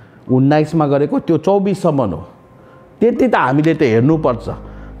 19 मा गरेको, त्यो 24 सम्म हो। त्यति त हामीले त हेर्नुपर्छ।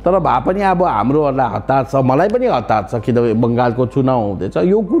 तर भए पनि अब हाम्रोहरूलाई हतार छ, मलाई पनि हतार छ, किनभने बङ्गालको चुनाव हुँदैछ,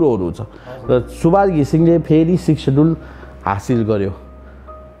 यो कुरोहरू छ। र सुभाष घिसिङले फेरि 6 शेड्युल हासिल गर्यो।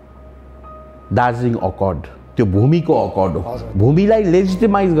 दार्जिलिङ अकर्ड, त्यो भूमिको अकर्ड हो, भूमिलाई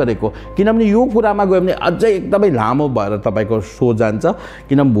लेजिटिमाइज गरेको। किनभने यो कुरामा गयो भने अझै एकदमै लामो भएर तपाईँको सो जान्छ,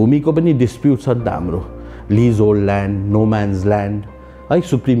 किनभने भूमिको पनि डिस्प्युट छ नि त हाम्रो। Lease hold land, no man's land है,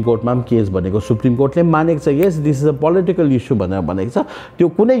 सुप्रिम कोर्टमा पनि केस भनेको, सुप्रिम कोर्टले मानेको छ यस this is a political issue भनेर भनेको छ। त्यो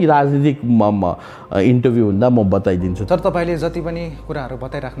कुनै राजनीतिक इन्टरभ्यू हुँदा म बताइदिन्छु। तर तपाईँले जति पनि कुराहरू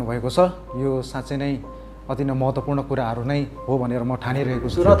बताइराख्नु भएको छ यो साँच्चै नै अति नै महत्त्वपूर्ण कुराहरू नै हो भनेर म ठानिरहेको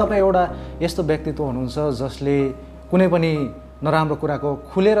छु। र तपाईँ एउटा यस्तो व्यक्तित्व हुनुहुन्छ जसले कुनै पनि नराम्रो कुराको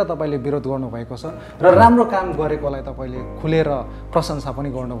खुलेर तपाईँले विरोध गर्नुभएको छ र राम्रो काम गरेकोलाई तपाईँले खुलेर प्रशंसा पनि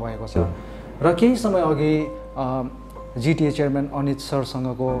गर्नुभएको छ। र केही समय अघि जिटिए चेयरम्यान अनित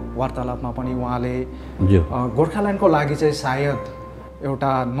सरसँगको वार्तालापमा पनि उहाँले गोर्खाल्यान्डको लागि चाहिँ सायद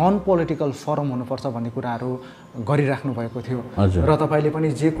एउटा नन पोलिटिकल फोरम हुनुपर्छ भन्ने कुराहरू गरिराख्नु भएको थियो। र तपाईँले पनि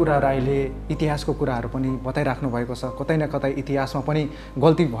जे कुराहरू अहिले इतिहासको कुराहरू पनि बताइराख्नु भएको छ, कतै न कतै इतिहासमा पनि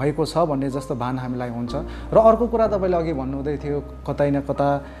गल्ती भएको छ भन्ने जस्तो भान हामीलाई हुन्छ। र अर्को कुरा तपाईँले अघि भन्नुहुँदै थियो, कतै न कता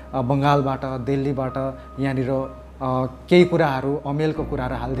बङ्गालबाट, दिल्लीबाट यहाँनिर केही कुराहरू अमेलको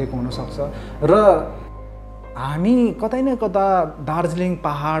कुराहरू हालिदिएको हुनसक्छ। र हामी कतै न कता दार्जिलिङ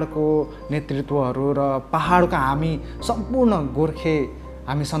पहाडको नेतृत्वहरू र पहाडका हामी सम्पूर्ण गोर्खे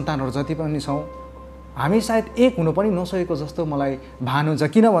हामी सन्तानहरू जति पनि छौँ, हामी सायद एक हुनु पनि नसकेको जस्तो मलाई भान हुन्छ।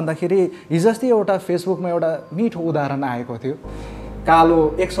 किन भन्दाखेरि हिजोअस्ति एउटा फेसबुकमा एउटा मिठो उदाहरण आएको थियो,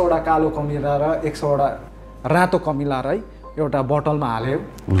 100 वटा कालो कमिला र 100 वटा रातो कमिला है एउटा बोतलमा हाल्यो,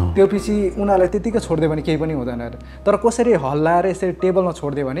 त्यो पछि उनीहरूलाई त्यतिकै छोडिदियो भने केही पनि हुँदैन अरे। तर कसरी हल्लाएर यसरी टेबलमा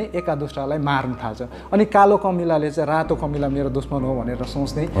छोडिदियो भने एका दुस्रालाई मार्न थाल्छ। अनि कालो कमिलाले चाहिँ रातो कमिला मेरो दुश्मन हो भनेर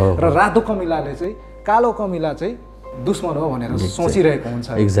सोच्ने र रातो कमिलाले चाहिँ कालो कमिला चाहिँ दुश्मन हो भनेर सोचिरहेको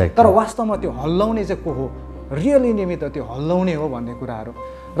हुन्छ। तर वास्तवमा त्यो हल्लाउने चाहिँ को हो, रियल इनेमी त त्यो हल्लाउने हो भन्ने कुराहरू।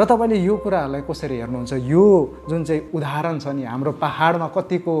 र तपाईँले यो कुराहरूलाई कसरी हेर्नुहुन्छ? यो जुन चाहिँ उदाहरण छ नि हाम्रो पहाडमा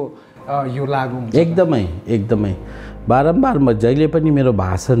कतिको यो लागु हुन्छ? एकदमै बारम्बार म जहिले पनि मेरो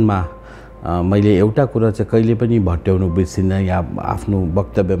भाषणमा मैले एउटा कुरा चाहिँ कहिले पनि भट्याउनु बिर्सिनँ या आफ्नो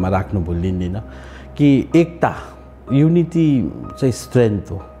वक्तव्यमा राख्नु भुलिँदिनँ कि एकता, युनिटी चाहिँ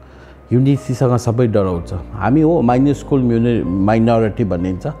स्ट्रेन्थ हो। युनिटीसँग सबै डराउँछ। हामी हो माइनोरिटी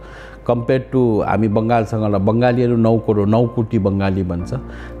भनिन्छ कम्पेयर टु हामी बङ्गालसँग। बङ्गालीहरू 9 कोटी बङ्गाली भन्छ,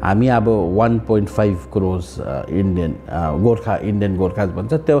 हामी अब 1.5 करोड इन्डियन गोर्खा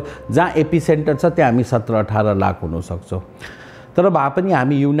भन्छ। त्यो जहाँ एपिसेन्टर छ त्यहाँ हामी 17-18 लाख हुन सक्छौँ। तर भए पनि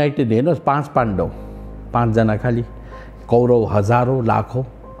हामी युनाइटेड हेर्नुहोस्, 5 पाण्डव, 5 जना खालि, कौरव हजारौँ लाखौँ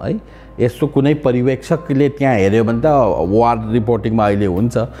है। यस्तो कुनै पर्यवेक्षकले त्यहाँ हेऱ्यो भने त वार रिपोर्टिङमा अहिले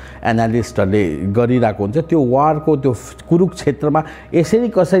हुन्छ, एनालिस्टहरूले गरिरहेको हुन्छ, त्यो वारको त्यो कुरुक्षेत्रमा यसरी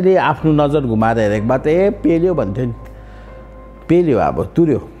कसैले आफ्नो नजर घुमाएर हेरेको भए त पेल्यो भन्थ्यो नि, पेल्यो, अब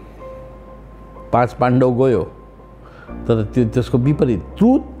तुर्यो, 5 पाण्डव गयो। तर त्यसको विपरीत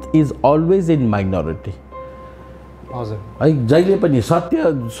truth is always in minority. हजुर है, जहिले पनि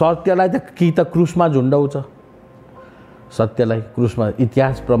सत्यलाई त कि त क्रुसमा झुन्डाउँछ, सत्यलाई क्रुसमा,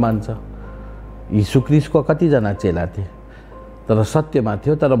 इतिहास प्रमाण छ। यीशु ख्रीष्टको कतिजना चेला थिए तर सत्यमा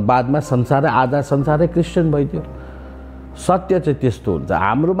थियो, तर बादमा आधा संसारै क्रिस्चियन भइदियो। सत्य चाहिँ त्यस्तो हुन्छ।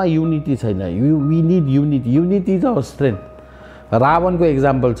 हाम्रोमा युनिटी छैन। We need unity is our strength. रावणको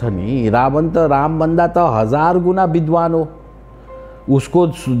example छ नि, रावण त रामभन्दा त 1000 गुणा विद्वान हो। उसको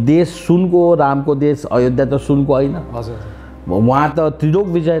देश सुनको हो, रामको देश अयोध्या त सुनको होइन। उहाँ त त्रिलोक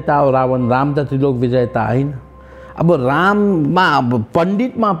विजेता हो रावण, राम त त्रिलोक विजेता होइन। अब राममा अब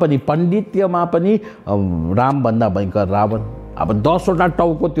पण्डित्यमा पनि रामभन्दा भयङ्कर रावण। अब 10 वटा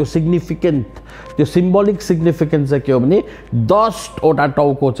टाउको त्यो सिग्निफिकेन्ट, त्यो सिम्बोलिक सिग्निफिकेन्स चाहिँ के हो भने 10 वटा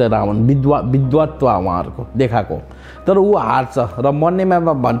टाउको चाहिँ रावण, विद्वत्व उहाँहरूको देखाएको। तर ऊ हार्छ र मर्नेमा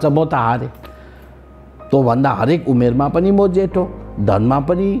भन्छ म त हारेँ। त्योभन्दा हरेक उमेरमा पनि म जेठो, धनमा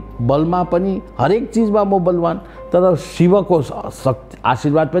पनि, बलमा पनि, हरेक चिजमा म बलवान। तर शिवको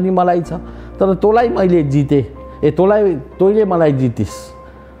आशीर्वाद पनि मलाई छ। तर तँलाई मैले जितेँ, तैँले मलाई जितिस्।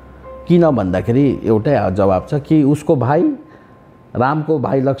 किन भन्दाखेरि एउटै जवाब छ कि उसको भाइ, रामको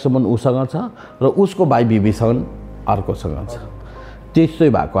भाइ लक्ष्मण उसँग छ र उसको भाइ विभीषण अर्कोसँग छ। त्यस्तै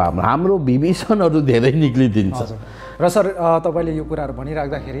भएको हाम्रो विभीषणहरू धेरै निक्लिदिन्छ। र सर तपाईँले यो कुराहरू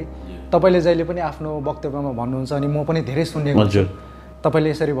भनिराख्दाखेरि तपाईँले जहिले पनि आफ्नो वक्तव्यमा भन्नुहुन्छ अनि म पनि धेरै सुनेको छु। तपाईँले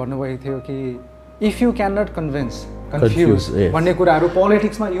यसरी भन्नुभएको थियो कि if you can not confuse भन्ने कुराहरू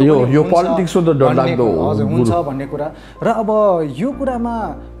पोलिटिक्समा यो पोलिटिक्सको त डरलाग्दो हुन्छ भन्ने कुरा। र अब यो कुरामा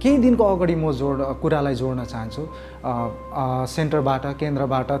केही दिनको अगाडि म कुरालाई जोड्न चाहन्छु। सेन्टरबाट,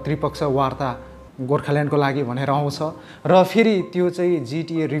 केन्द्रबाट त्रिपक्ष वार्ता गोर्खाल्यान्डको लागि भनेर आउँछ र फेरि त्यो चाहिँ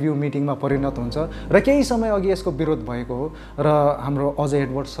जिटिए रिभ्यू मिटिङमा परिणत हुन्छ र केही समय अघि यसको विरोध भएको हो। र हाम्रो अजय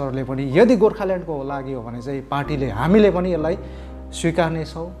एडवर्ड सरले पनि यदि गोर्खाल्यान्डको लागि हो भने चाहिँ पार्टीले, हामीले पनि यसलाई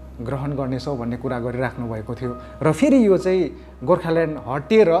स्वीकार्नेछौँ, ग्रहण गर्नेछौँ भन्ने कुरा गरिराख्नु भएको थियो। र फेरि यो चाहिँ गोर्खाल्यान्ड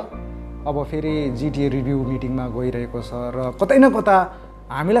हटिएर अब फेरि जिटिए रिभ्यू मिटिङमा गइरहेको छ र कतै न कता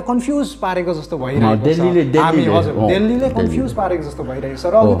हामीलाई कन्फ्युज पारेको जस्तो भइरहेको छ। दिल्लीले कन्फ्युज पारेको जस्तो भइरहेको छ।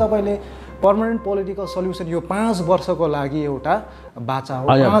 र अघि तपाईँले पर्मानेन्ट पोलिटिकल सल्युसन यो 5 वर्षको लागि एउटा बाचा हो।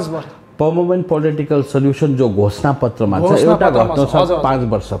 5 वर्ष पर्मानेन्ट पोलिटिकल सल्युसन जो घोषणा पत्रमा छ, एउटा घट्नु छ 5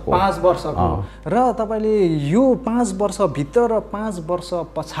 वर्षको। र तपाईँले यो 5 वर्षभित्र र 5 वर्ष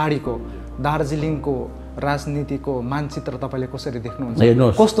पछाडिको दार्जिलिङको राजनीतिको मानचित्र तपाईँले कसरी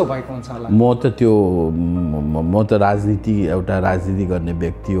देख्नुहुन्छ? कस्तो भएको हुन्छ होला? म त एउटा राजनीति गर्ने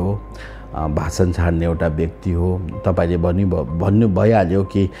व्यक्ति हो, भाषण छाड्ने एउटा व्यक्ति हो। तपाईँले भन्नु भइहाल्यो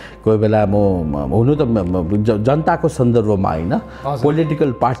कि कोही बेला म हुनु त जनताको सन्दर्भमा होइन,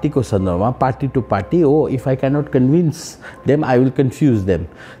 पोलिटिकल पार्टीको सन्दर्भमा, पार्टी टु पार्टी हो। If I can not convince them I will confuse them.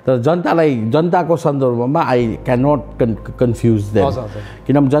 तर जनताको सन्दर्भमा I can not confuse them,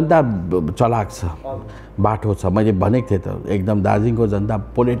 किनभने जनता चलाक छ, बाठो छ। मैले भनेको थिएँ त, एकदम दार्जिलिङको जनता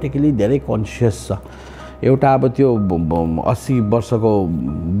पोलिटिकली धेरै कन्सियस छ। एउटा अब त्यो 80 वर्षको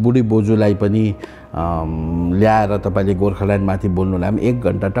बुढी बोजूलाई पनि ल्याएर तपाईँले गोर्खाल्यान्डमाथि बोल्नुलाई पनि 1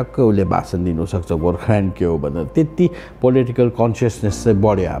 घन्टा टक्कै उसले भाषण दिनुसक्छ गोर्खाल्यान्ड के हो भनेर। त्यति पोलिटिकल कन्सियसनेस चाहिँ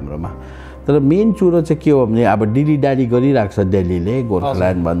बढ्यो हाम्रोमा। तर मेन कुरो चाहिँ के हो भने अब डिलिडाली गरिरहेको छ दिल्लीले,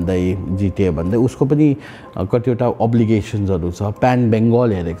 गोर्खाल्यान्ड भन्दै, जिटिए भन्दै। उसको पनि कतिवटा अब्लिगेसन्सहरू छ। प्यान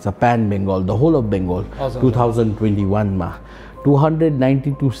बेङ्गल हेरेको छ, PAN Bengal, the whole of Bengal 2021 मा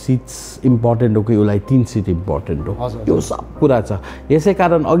 292 सिट्स इम्पोर्टेन्ट हो कि उसलाई 3 सिट इम्पोर्टेन्ट हो। यो सब कुरा छ। यसै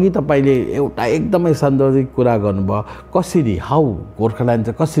कारण अघि तपाईँले एउटा एकदमै सन्दर्भिक कुरा गर्नुभयो, कसरी गोर्खाल्यान्ड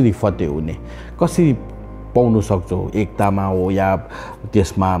चाहिँ कसरी फतेह हुने, कसरी पाउनु सक्छौ, एकतामा हो या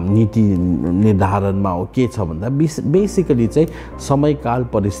त्यसमा नीति निर्धारणमा हो, के छ भन्दा बेसिकली चाहिँ समयकाल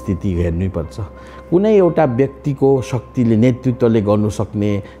परिस्थिति हेर्नैपर्छ। कुनै एउटा व्यक्तिको शक्तिले, नेतृत्वले गर्नु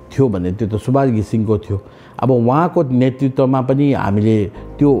सक्ने थियो भने त्यो त सुभाष घिसिङको थियो। अब उहाँको नेतृत्वमा पनि हामीले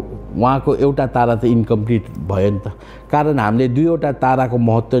त्यो उहाँको एउटा तारा त इन्कम्प्लिट भयो नि त। कारण हामीले 2वटा ताराको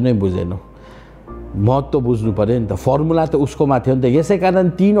महत्त्व नै बुझेनौँ। महत्त्व बुझ्नु पऱ्यो नि त। फर्मुला त उसकोमा थियो नि त। यसै कारण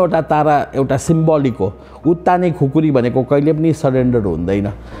 3वटा तारा एउटा सिम्बोलिक हो। उत्ताने खुकुरी भनेको कहिले पनि सरेन्डर हुँदैन।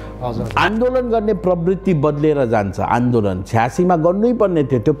 आन्दोलन गर्ने प्रवृत्ति बदलेर जान्छ। आन्दोलन 86 मा गर्नै पर्ने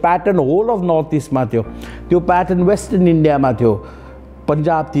थियो। त्यो प्याटर्न होल अफ नर्थ इस्टमा थियो, त्यो प्याटर्न वेस्टर्न इन्डियामा थियो,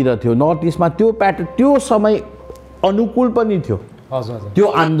 पन्जाबतिर थियो, नर्थ इस्टमा त्यो प्याटर्न, त्यो समय अनुकूल पनि थियो त्यो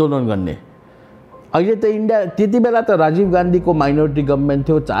आन्दोलन गर्ने। अहिले त इन्डिया, त्यति बेला त राजीव गान्धीको माइनोरिटी गभर्मेन्ट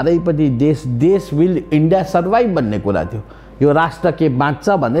थियो, चारैपट्टि देश विल इन्डिया सर्भाइभ भन्ने कुरा थियो। यो राष्ट्र के बाँच्छ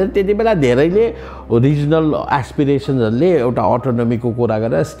भनेर त्यति बेला धेरैले रिजनल एस्पिरेसन्सहरूले एउटा अटोनोमीको कुरा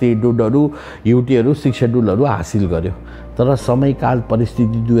गरेर स्टेटहुडहरू, युटीहरू, 6 सेड्युलहरू हासिल गर्यो। तर समयकाल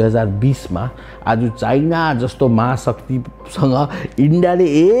परिस्थिति 2020 मा आज चाइना जस्तो महाशक्तिसँग इन्डियाले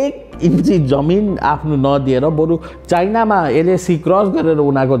 1 इन्ची जमिन आफ्नो नदिएर बरु चाइनामा एलएसी क्रस गरेर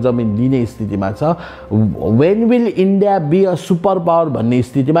उनीहरूको जमिन दिने स्थितिमा छ। When will India be a super power भन्ने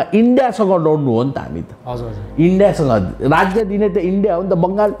स्थितिमा इन्डियासँग लड्नु हो नि त हामी त। इन्डियासँग राज्य दिने त इन्डिया हो नि त,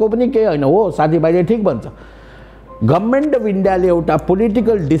 बङ्गालको पनि केही होइन हो। साथीभाइले ठिक भन्छ। गभर्मेन्ट अफ इन्डियाले एउटा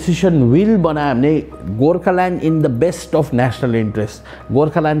पोलिटिकल डिसिसन विल बनायो भने Gorkhaland in the best of national interest,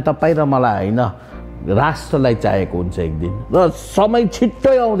 Gorkhaland तपाईँ र मलाई होइन, राष्ट्रलाई चाहिएको हुन्छ एक दिन र समय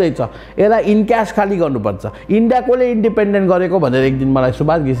छिट्टै आउँदैछ यसलाई इनक्यास खाली गर्नुपर्छ इन्डिया कसले इन्डिपेन्डेन्ट गरेको भनेर एक दिन मलाई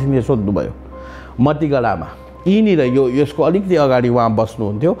सुभाष घिसिङले सोध्नुभयो मतिगढामा यहीँनिर यसको अलिकति अगाडि उहाँ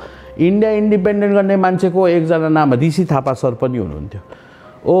बस्नुहुन्थ्यो इन्डिया इन्डिपेन्डेन्ट गर्ने मान्छेको एकजना नाम ऋषि थापा सर पनि हुनुहुन्थ्यो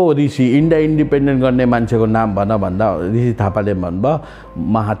ओ ऋषि इन्डिया इन्डिपेन्डेन्ट गर्ने मान्छेको नाम भन्दा ऋषि थापाले भन्नुभयो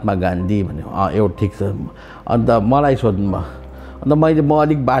महात्मा गान्धी भन्यो एउटा ठिक छ अन्त मलाई सोध्नुभयो अन्त म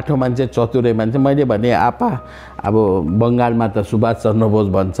अलिक बाठो मान्छे चतुरे मान्छे मैले भने आपा अब बङ्गालमा त सुभाष चन्द्र बोस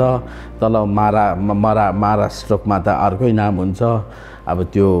भन्छ तल महाराष्ट्रमा त अर्कै नाम हुन्छ अब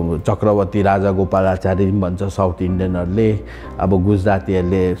त्यो चक्रवर्ती राजा गोपालाचार्य पनि भन्छ साउथ इन्डियनहरूले अब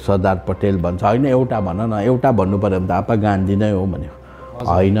गुजरातीहरूले सरदार पटेल भन्छ होइन एउटा भन न एउटा भन्नु पऱ्यो भने त आपा गान्धी नै हो भन्यो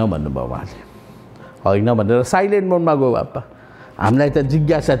होइन भन्नुभयो उहाँले होइन भनेर साइलेन्ट मोडमा गयो आपा हामीलाई त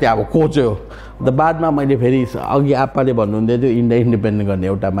जिज्ञासा थियो अब कोच्यो अन्त बादमा मैले फेरि अघि आप्पाले भन्नुहुँदै थियो इन्डिया इन्डिपेन्डेन्ट गर्ने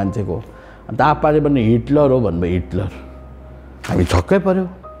एउटा मान्छेको अन्त आप्पाले पनि हिटलर हो भन्नुभयो हिटलर हामी छक्कै पऱ्यो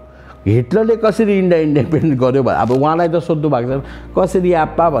हिटलरले कसरी इन्डिया इन्डिपेन्डेन्ट गर्यो अब उहाँलाई त सोध्नु भएको छ कसरी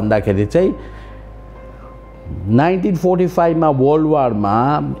आप्पा भन्दाखेरि चाहिँ 1945 वर्ल्ड वारमा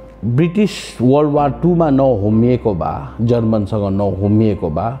ब्रिटिस वर्ल्ड वार 2 मा नहोमिएको भए जर्मनसँग नहोमिएको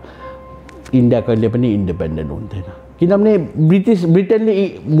भए इन्डिया कहिले पनि इन्डिपेन्डेन्ट हुन्थेन किनभने ब्रिटेनले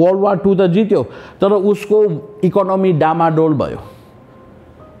वर्ल्ड वार 2 त जित्यो तर उसको इकोनोमी डामाडोल भयो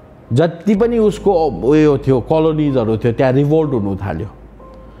जति पनि उसको उयो थियो कलोनिजहरू थियो त्यहाँ रिभोल्ट हुनु थाल्यो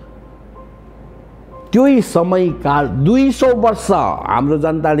त्यही समयकाल 200 वर्ष हाम्रो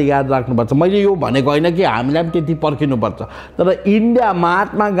जनताले याद राख्नुपर्छ मैले यो भनेको होइन कि हामीलाई पनि त्यति पर्खिनुपर्छ तर इन्डिया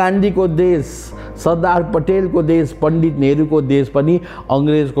महात्मा गान्धीको देश सरदार पटेलको देश पण्डित नेहरूको देश पनि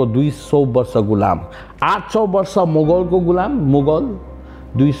अङ्ग्रेजको 200 वर्ष गुलाम 800 वर्ष मुगलको गुलाम मुगल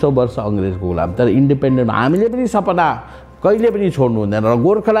 200 वर्ष अङ्ग्रेजको गुलाम तर इन्डिपेन्डेन्ट हामीले पनि सपना कहिले पनि छोड्नु हुँदैन र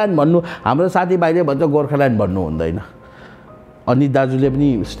गोर्खाल्यान्ड भन्नु हाम्रो साथीभाइले भन्छ गोर्खाल्यान्ड भन्नु हुँदैन अनि दाजुले पनि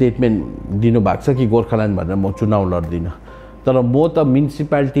स्टेटमेन्ट दिनुभएको छ कि गोर्खाल्यान्ड भनेर म चुनाव लड्दिनँ तर म त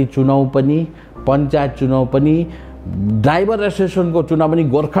म्युनिसिपालिटी चुनाव पनि पञ्चायत चुनाव पनि ड्राइभर एसोसिएसनको चुनाव पनि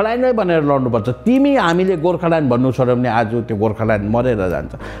गोर्खाल्यान्डै भनेर लड्नुपर्छ तिमी हामीले गोर्खाल्यान्ड भन्नु छोड्यो भने आज त्यो गोर्खाल्यान्ड मरेर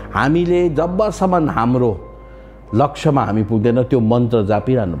जान्छ हामीले जबसम्म हाम्रो लक्ष्यमा हामी पुग्दैन त्यो मन्त्र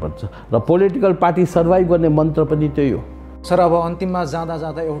जापिरहनुपर्छ र पोलिटिकल पार्टी सर्भाइभ गर्ने मन्त्र पनि त्यही हो सर अब अन्तिममा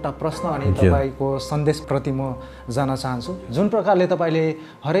जाँदा एउटा प्रश्न अनि तपाईको सन्देशप्रति म जान चाहन्छु जुन प्रकारले तपाईले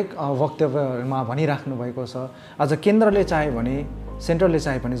हरेक वक्तव्यमा भनिराख्नु भएको छ आज केन्द्रले चाहे भने सेन्ट्रलले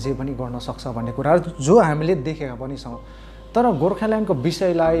चाहे भने जे पनि गर्न सक्छ भन्ने कुरा जो हामीले देखेका पनि छौँ तर गोर्खाल्यान्डको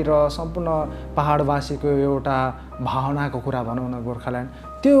विषयलाई र सम्पूर्ण पहाडवासीको एउटा भावनाको कुरा भनौँ न गोर्खाल्यान्ड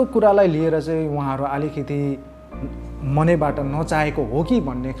त्यो कुरालाई लिएर चाहिँ उहाँहरू अलिकति मनैबाट नचाहेको हो कि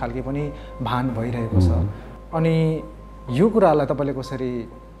भन्ने खालके पनि भान भइरहेको छ अनि यो कुरालाई तपाईले कसरी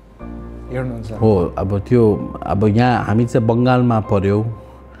हेर्नुहुन्छ हो अब यहाँ हामी चाहिँ बङ्गालमा पर्यौँ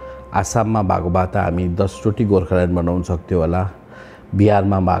आसाममा भएको भए त हामी 10 चोटि गोर्खाल्यान्ड बनाउन सक्थ्यो होला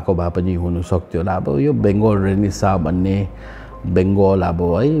बिहारमा भएको भए पनि हुन सक्थ्यो होला अब यो बेङ्गल रेनिसा भन्ने बेङ्गल अब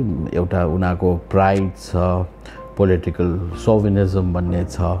है एउटा उनीहरूको प्राइड छ पोलिटिकल सोभिनिजम भन्ने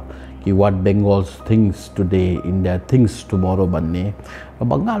छ कि what bangles things today India things tomorrow भन्ने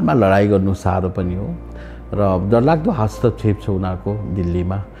बङ्गालमा लडाइँ गर्नु साह्रो पनि हो र डरलाग्दो हस्तक्षेप छ उनीहरूको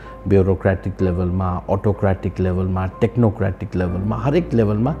दिल्लीमा ब्युरोक्रेटिक लेभलमा अटोक्रेटिक लेभलमा टेक्नोक्रेटिक लेभलमा हरेक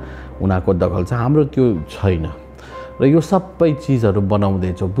लेभलमा उनीहरूको दखल छ हाम्रो त्यो छैन र यो सबै चिजहरू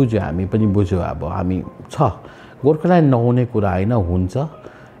बनाउँदैछौँ बुझ्यो हामी पनि बुझ्यो अब हामी छ गोर्खाल्यान्ड नहुने कुरा होइन हुन्छ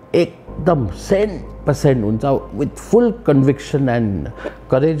एकदम 100% हुन्छ with full conviction and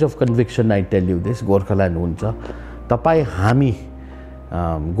courage of conviction I tell you this Gorkhaland हुन्छ तपाईँ हामी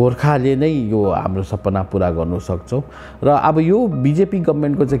गोर्खाले नै यो हाम्रो सपना पुरा गर्नु सक्छौँ र अब यो बिजेपी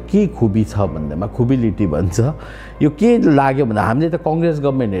गभर्मेन्टको चाहिँ के खुबी छ भन्दामा खुबिलिटी भन्छ यो के लाग्यो भन्दा हामीले त काङ्ग्रेस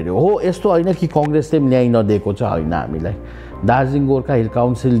गभर्मेन्ट हेऱ्यो हो यस्तो होइन कि काङ्ग्रेसले पनि न्याय नदिएको छ होइन हामीलाई दार्जिलिङ गोर्खा हिल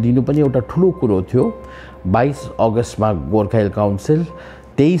काउन्सिल दिनु पनि एउटा ठुलो कुरो थियो 22 अगस्तमा गोर्खा हिल काउन्सिल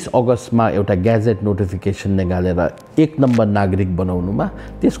 23 अगस्तमा एउटा ग्याजेट नोटिफिकेसन निकालेर 1 नम्बर नागरिक बनाउनुमा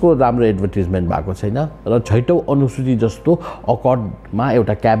त्यसको राम्रो एडभर्टिजमेन्ट भएको छैन र छैटौँ अनुसूची जस्तो अकर्डमा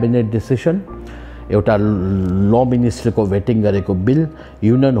एउटा क्याबिनेट डिसिसन एउटा ल मिनिस्ट्रीको भेटिङ गरेको बिल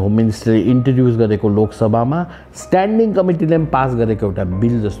युनियन होम मिनिस्ट्रीले इन्ट्रोड्युस गरेको लोकसभामा स्ट्यान्डिङ कमिटीले पनि पास गरेको एउटा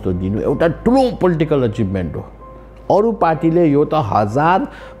बिल जस्तो दिनु एउटा ठुलो पोलिटिकल अचिभमेन्ट हो अरू पार्टीले यो त 1000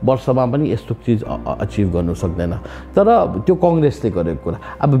 वर्षमा पनि यस्तो चिज अचिभ गर्नु सक्दैन तर त्यो काङ्ग्रेसले गरेको कुरा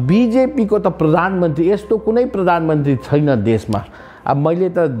अब बिजेपीको त प्रधानमन्त्री यस्तो कुनै प्रधानमन्त्री छैन देशमा अब मैले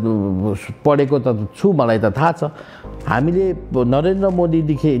त पढेको त छु, मलाई त थाहा छ। हामीले नरेन्द्र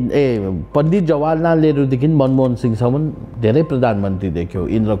मोदीदेखि पण्डित जवाहरलाल नेहरूदेखि मनमोहन सिंहसम्म धेरै प्रधानमन्त्री देख्यौँ।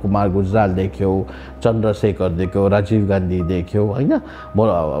 इन्द्र कुमार गुजराल देख्यौँ, चन्द्रशेखर देख्यौँ, राजीव गान्धी देख्यौँ, होइन,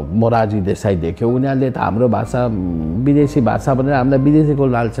 मोरारजी देसाई देख्यौँ। उनीहरूले त हाम्रो भाषा विदेशी भाषा भनेर हामीलाई विदेशीको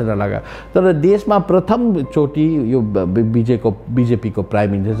लालसेना लगायो। तर देशमा प्रथमचोटि यो बिजेपीको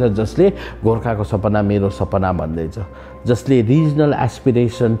प्राइम मिनिस्टर जसले गोर्खाको सपना मेरो सपना भन्दैछ, जसले रिजनल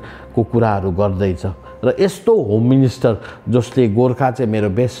एस्पिरेसनको कुराहरू गर्दैछ, र यस्तो होम मिनिस्टर जसले गोर्खा चाहिँ मेरो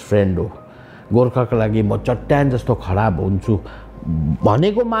बेस्ट फ्रेन्ड हो, गोर्खाको लागि म चट्टान जस्तो खडा हुन्छु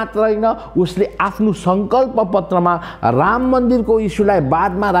भनेको मात्र होइन, उसले आफ्नो सङ्कल्प पत्रमा राम मन्दिरको इस्युलाई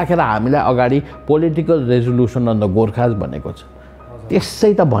बादमा राखेर हामीलाई अगाडि political resolution on the Gorkhas भनेको छ।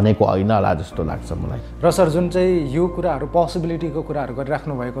 त्यसै त भनेको होइन होला जस्तो लाग्छ मलाई। र सर, जुन चाहिँ यो कुराहरू पोसिबिलिटीको कुराहरू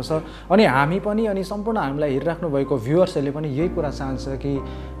गरिराख्नु भएको छ, अनि हामी पनि अनि सम्पूर्ण हामीलाई हेरिराख्नु भएको भ्युअर्सहरूले पनि यही कुरा चाहन्छ कि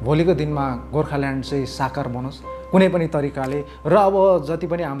भोलिको दिनमा गोर्खाल्यान्ड चाहिँ साकार बनोस् कुनै पनि तरिकाले। र अब जति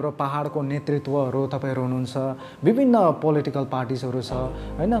पनि हाम्रो पहाडको नेतृत्वहरू तपाईँहरू हुनुहुन्छ, विभिन्न पोलिटिकल पार्टिजहरू छ,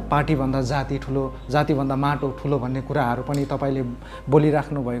 होइन, पार्टीभन्दा जाति ठुलो, जातिभन्दा माटो ठुलो भन्ने कुराहरू पनि तपाईँले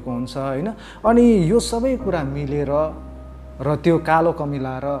बोलिराख्नु भएको हुन्छ, होइन। अनि यो सबै कुरा मिलेर र त्यो कालो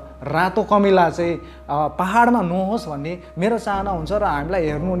कमिला र रातो कमिला चाहिँ पहाडमा नहोस् भन्ने मेरो चाहना हुन्छ। र हामीलाई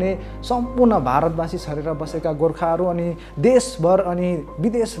हेर्नुहुने सम्पूर्ण भारतवासी छरेर बसेका गोर्खाहरू अनि देशभर अनि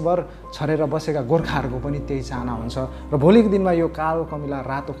विदेशभर छरेर बसेका गोर्खाहरूको पनि त्यही चाहना हुन्छ। र भोलिको दिनमा यो कालो कमिला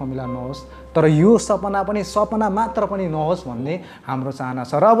रातो कमिला नहोस्, तर यो सपना पनि सपना मात्र पनि नहोस् भन्ने हाम्रो चाहना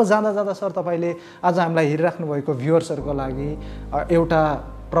छ। र अब जाँदा जाँदा सर, तपाईँले आज हामीलाई हेरिराख्नु भएको भ्युअर्सहरूको लागि एउटा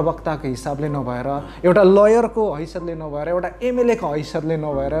प्रवक्ताको हिसाबले नभएर, एउटा लयरको हैसियतले नभएर, एउटा एमएलएको हैसियतले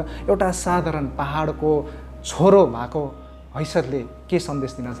नभएर, एउटा साधारण पहाडको छोरो भएको हैसियतले के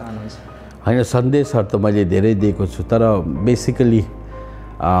सन्देश दिन चाहनुहुन्छ? होइन, सन्देशहरू त मैले धेरै दिएको छु, तर बेसिकली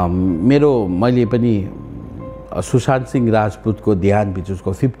मैले पनि सुशान्त सिंह राजपूतको देहान्तपछि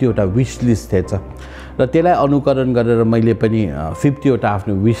उसको 50 वटा विस लिस्ट थिएछ, र त्यसलाई अनुकरण गरेर मैले पनि 50 वटा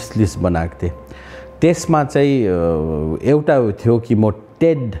आफ्नो विस लिस्ट बनाएको थिएँ। त्यसमा चाहिँ एउटा थियो कि म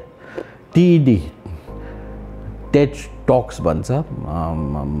टेड टक्स भन्छ,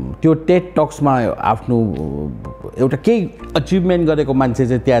 त्यो टेड टक्समा आफ्नो एउटा केही अचिभमेन्ट गरेको मान्छे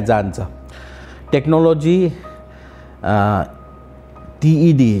चाहिँ त्यहाँ जान्छ। Technology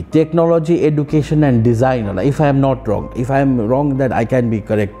Ted, technology education and design होला, if I am not wrong, if I am wrong that I can be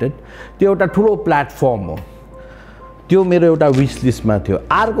corrected. त्यो एउटा ठुलो प्लेटफर्म हो, त्यो मेरो एउटा विस लिस्टमा थियो।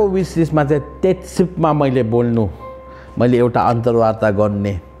 अर्को विस लिस्टमा चाहिँ टेटसिपमा मैले एउटा अन्तर्वार्ता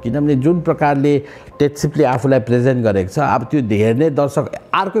गर्ने, किनभने जुन प्रकारले टेटसिपले आफूलाई प्रेजेन्ट गरेको छ, अब त्यो हेर्ने दर्शक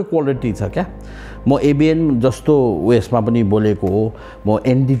अर्कै क्वालिटी छ क्या। म एबिएन जस्तो उयसमा पनि बोलेको हो, म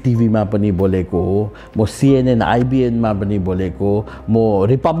एनडीटिभीमा पनि बोलेको हो, म सिएनएन आइबिएनमा पनि बोलेको, म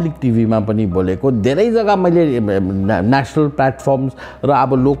रिपब्लिक टिभीमा पनि बोलेको, धेरै जग्गा मैले नेसनल प्लेटफर्म्स र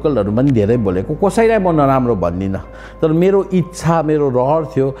अब लोकलहरू पनि धेरै बोलेको। कसैलाई म नराम्रो भन्दिनँ, तर मेरो इच्छा, मेरो रहर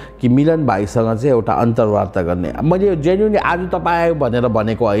थियो कि मिलन भाइसँग चाहिँ एउटा अन्तर्वार्ता गर्ने। मैले जेन्युनली आज तपाईँ आयो भनेर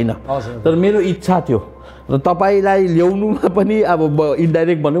भनेको होइन, तर मेरो इच्छा थियो। र तपाईँलाई ल्याउनुमा पनि अब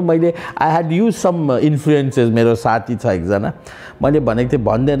इन्डाइरेक्ट भनौँ, मैले I had use some influences. मेरो साथी छ एकजना, मैले भनेको थिएँ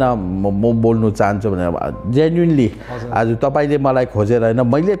भन्दैन म बोल्नु चाहन्छु भनेर। जेन्युनली आज तपाईँले मलाई खोजेर होइन,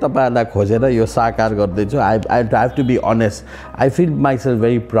 मैले तपाईँहरूलाई खोजेर यो साकार गर्दैछु। I have to be honest, I feel myself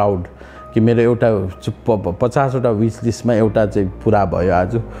very proud कि मेरो एउटा 50 वटा विस लिस्टमा एउटा चाहिँ पुरा भयो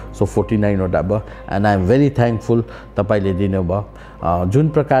आज। सो 49 वटा भयो, and I am very thankful तपाईँले दिनुभयो। जुन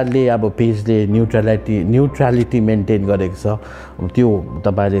प्रकारले अब पेजले न्युट्रालिटी मेन्टेन गरेको छ, त्यो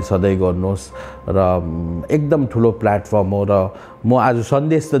तपाईँले सधैँ गर्नुहोस्। र एकदम ठुलो प्लेटफर्म हो, र म आज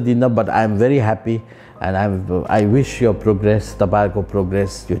सन्देश त दिन्न, but I am very happy and I wish यो प्रोग्रेस, तपाईँहरूको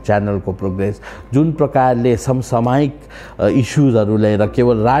प्रोग्रेस, यो च्यानलको प्रोग्रेस। जुन प्रकारले समसामयिक इस्युजहरू लिएर,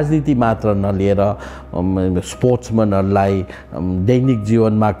 केवल राजनीति मात्र नलिएर स्पोर्ट्समनहरूलाई, दैनिक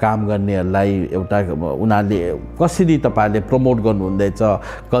जीवनमा काम गर्नेहरूलाई एउटा उनीहरूले कसरी तपाईँहरूले प्रमोट गर्नुहुँदैछ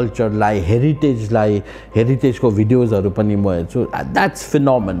कल्चरलाई, हेरिटेजको भिडियोजहरू पनि म हेर्छु। That's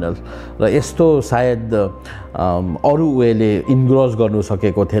phenomenal. र यस्तो सायद अरू वेले इन्ग्रोज गर्नु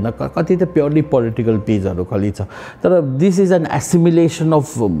सकेको थिएन। कति त प्योरली पोलिटिकल पेजहरू खालि छ, तर this is an एसिमिलेसन of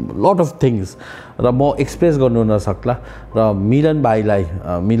lot of things, र म एक्सप्रेस गर्नु नसक्ला। र मिलन भाइलाई,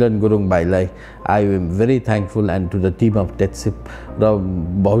 मिलन गुरुङ भाइलाई I am very thankful, and to the team of टेटसिप। र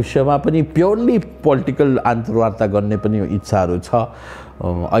भविष्यमा पनि प्योरली पोलिटिकल अन्तर्वार्ता गर्ने पनि इच्छाहरू छ।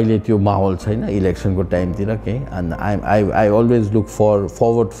 अहिले त्यो माहौल छैन इलेक्सनको टाइमतिर केही, and I always look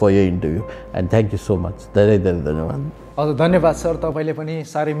forward for your interview, and thank you so much. धेरै धेरै धन्यवाद। हजुर धन्यवाद सर, तपाईँले पनि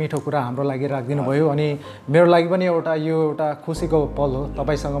साह्रै मिठो कुरा हाम्रो लागि राखिदिनु भयो अनि मेरो लागि पनि एउटा खुसीको पल हो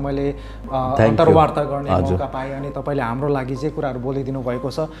तपाईँसँग मैले अन्तर्वार्ता गर्ने मौका पाएँ अनि तपाईँले हाम्रो लागि जे कुराहरू बोलिदिनु भएको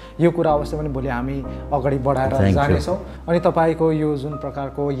छ यो कुरा अवश्य पनि भोलि हामी अगाडि बढाएर जानेछौँ अनि तपाईँको यो जुन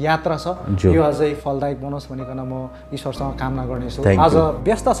प्रकारको यात्रा छ यो अझै फलदायक बनोस् भनिकन म ईश्वरसँग कामना गर्नेछु। आज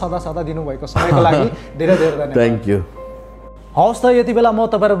व्यस्त छँदा दिनुभएको समयको लागि धेरै धेरै धन्यवाद। Thank you. हवस् त यति बेला म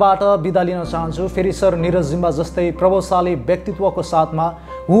तपाईँहरूबाट बिदा लिन चाहन्छु। फेरि सर नीरज जिम्बा जस्तै प्रभावशाली व्यक्तित्वको साथमा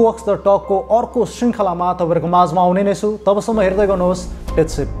हु वक्स द टकको अर्को श्रृङ्खलामा तपाईँहरूको माझमा आउने नै छु। तबसम्म हेर्दै गर्नुहोस्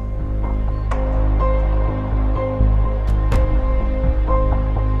टेट्स इट।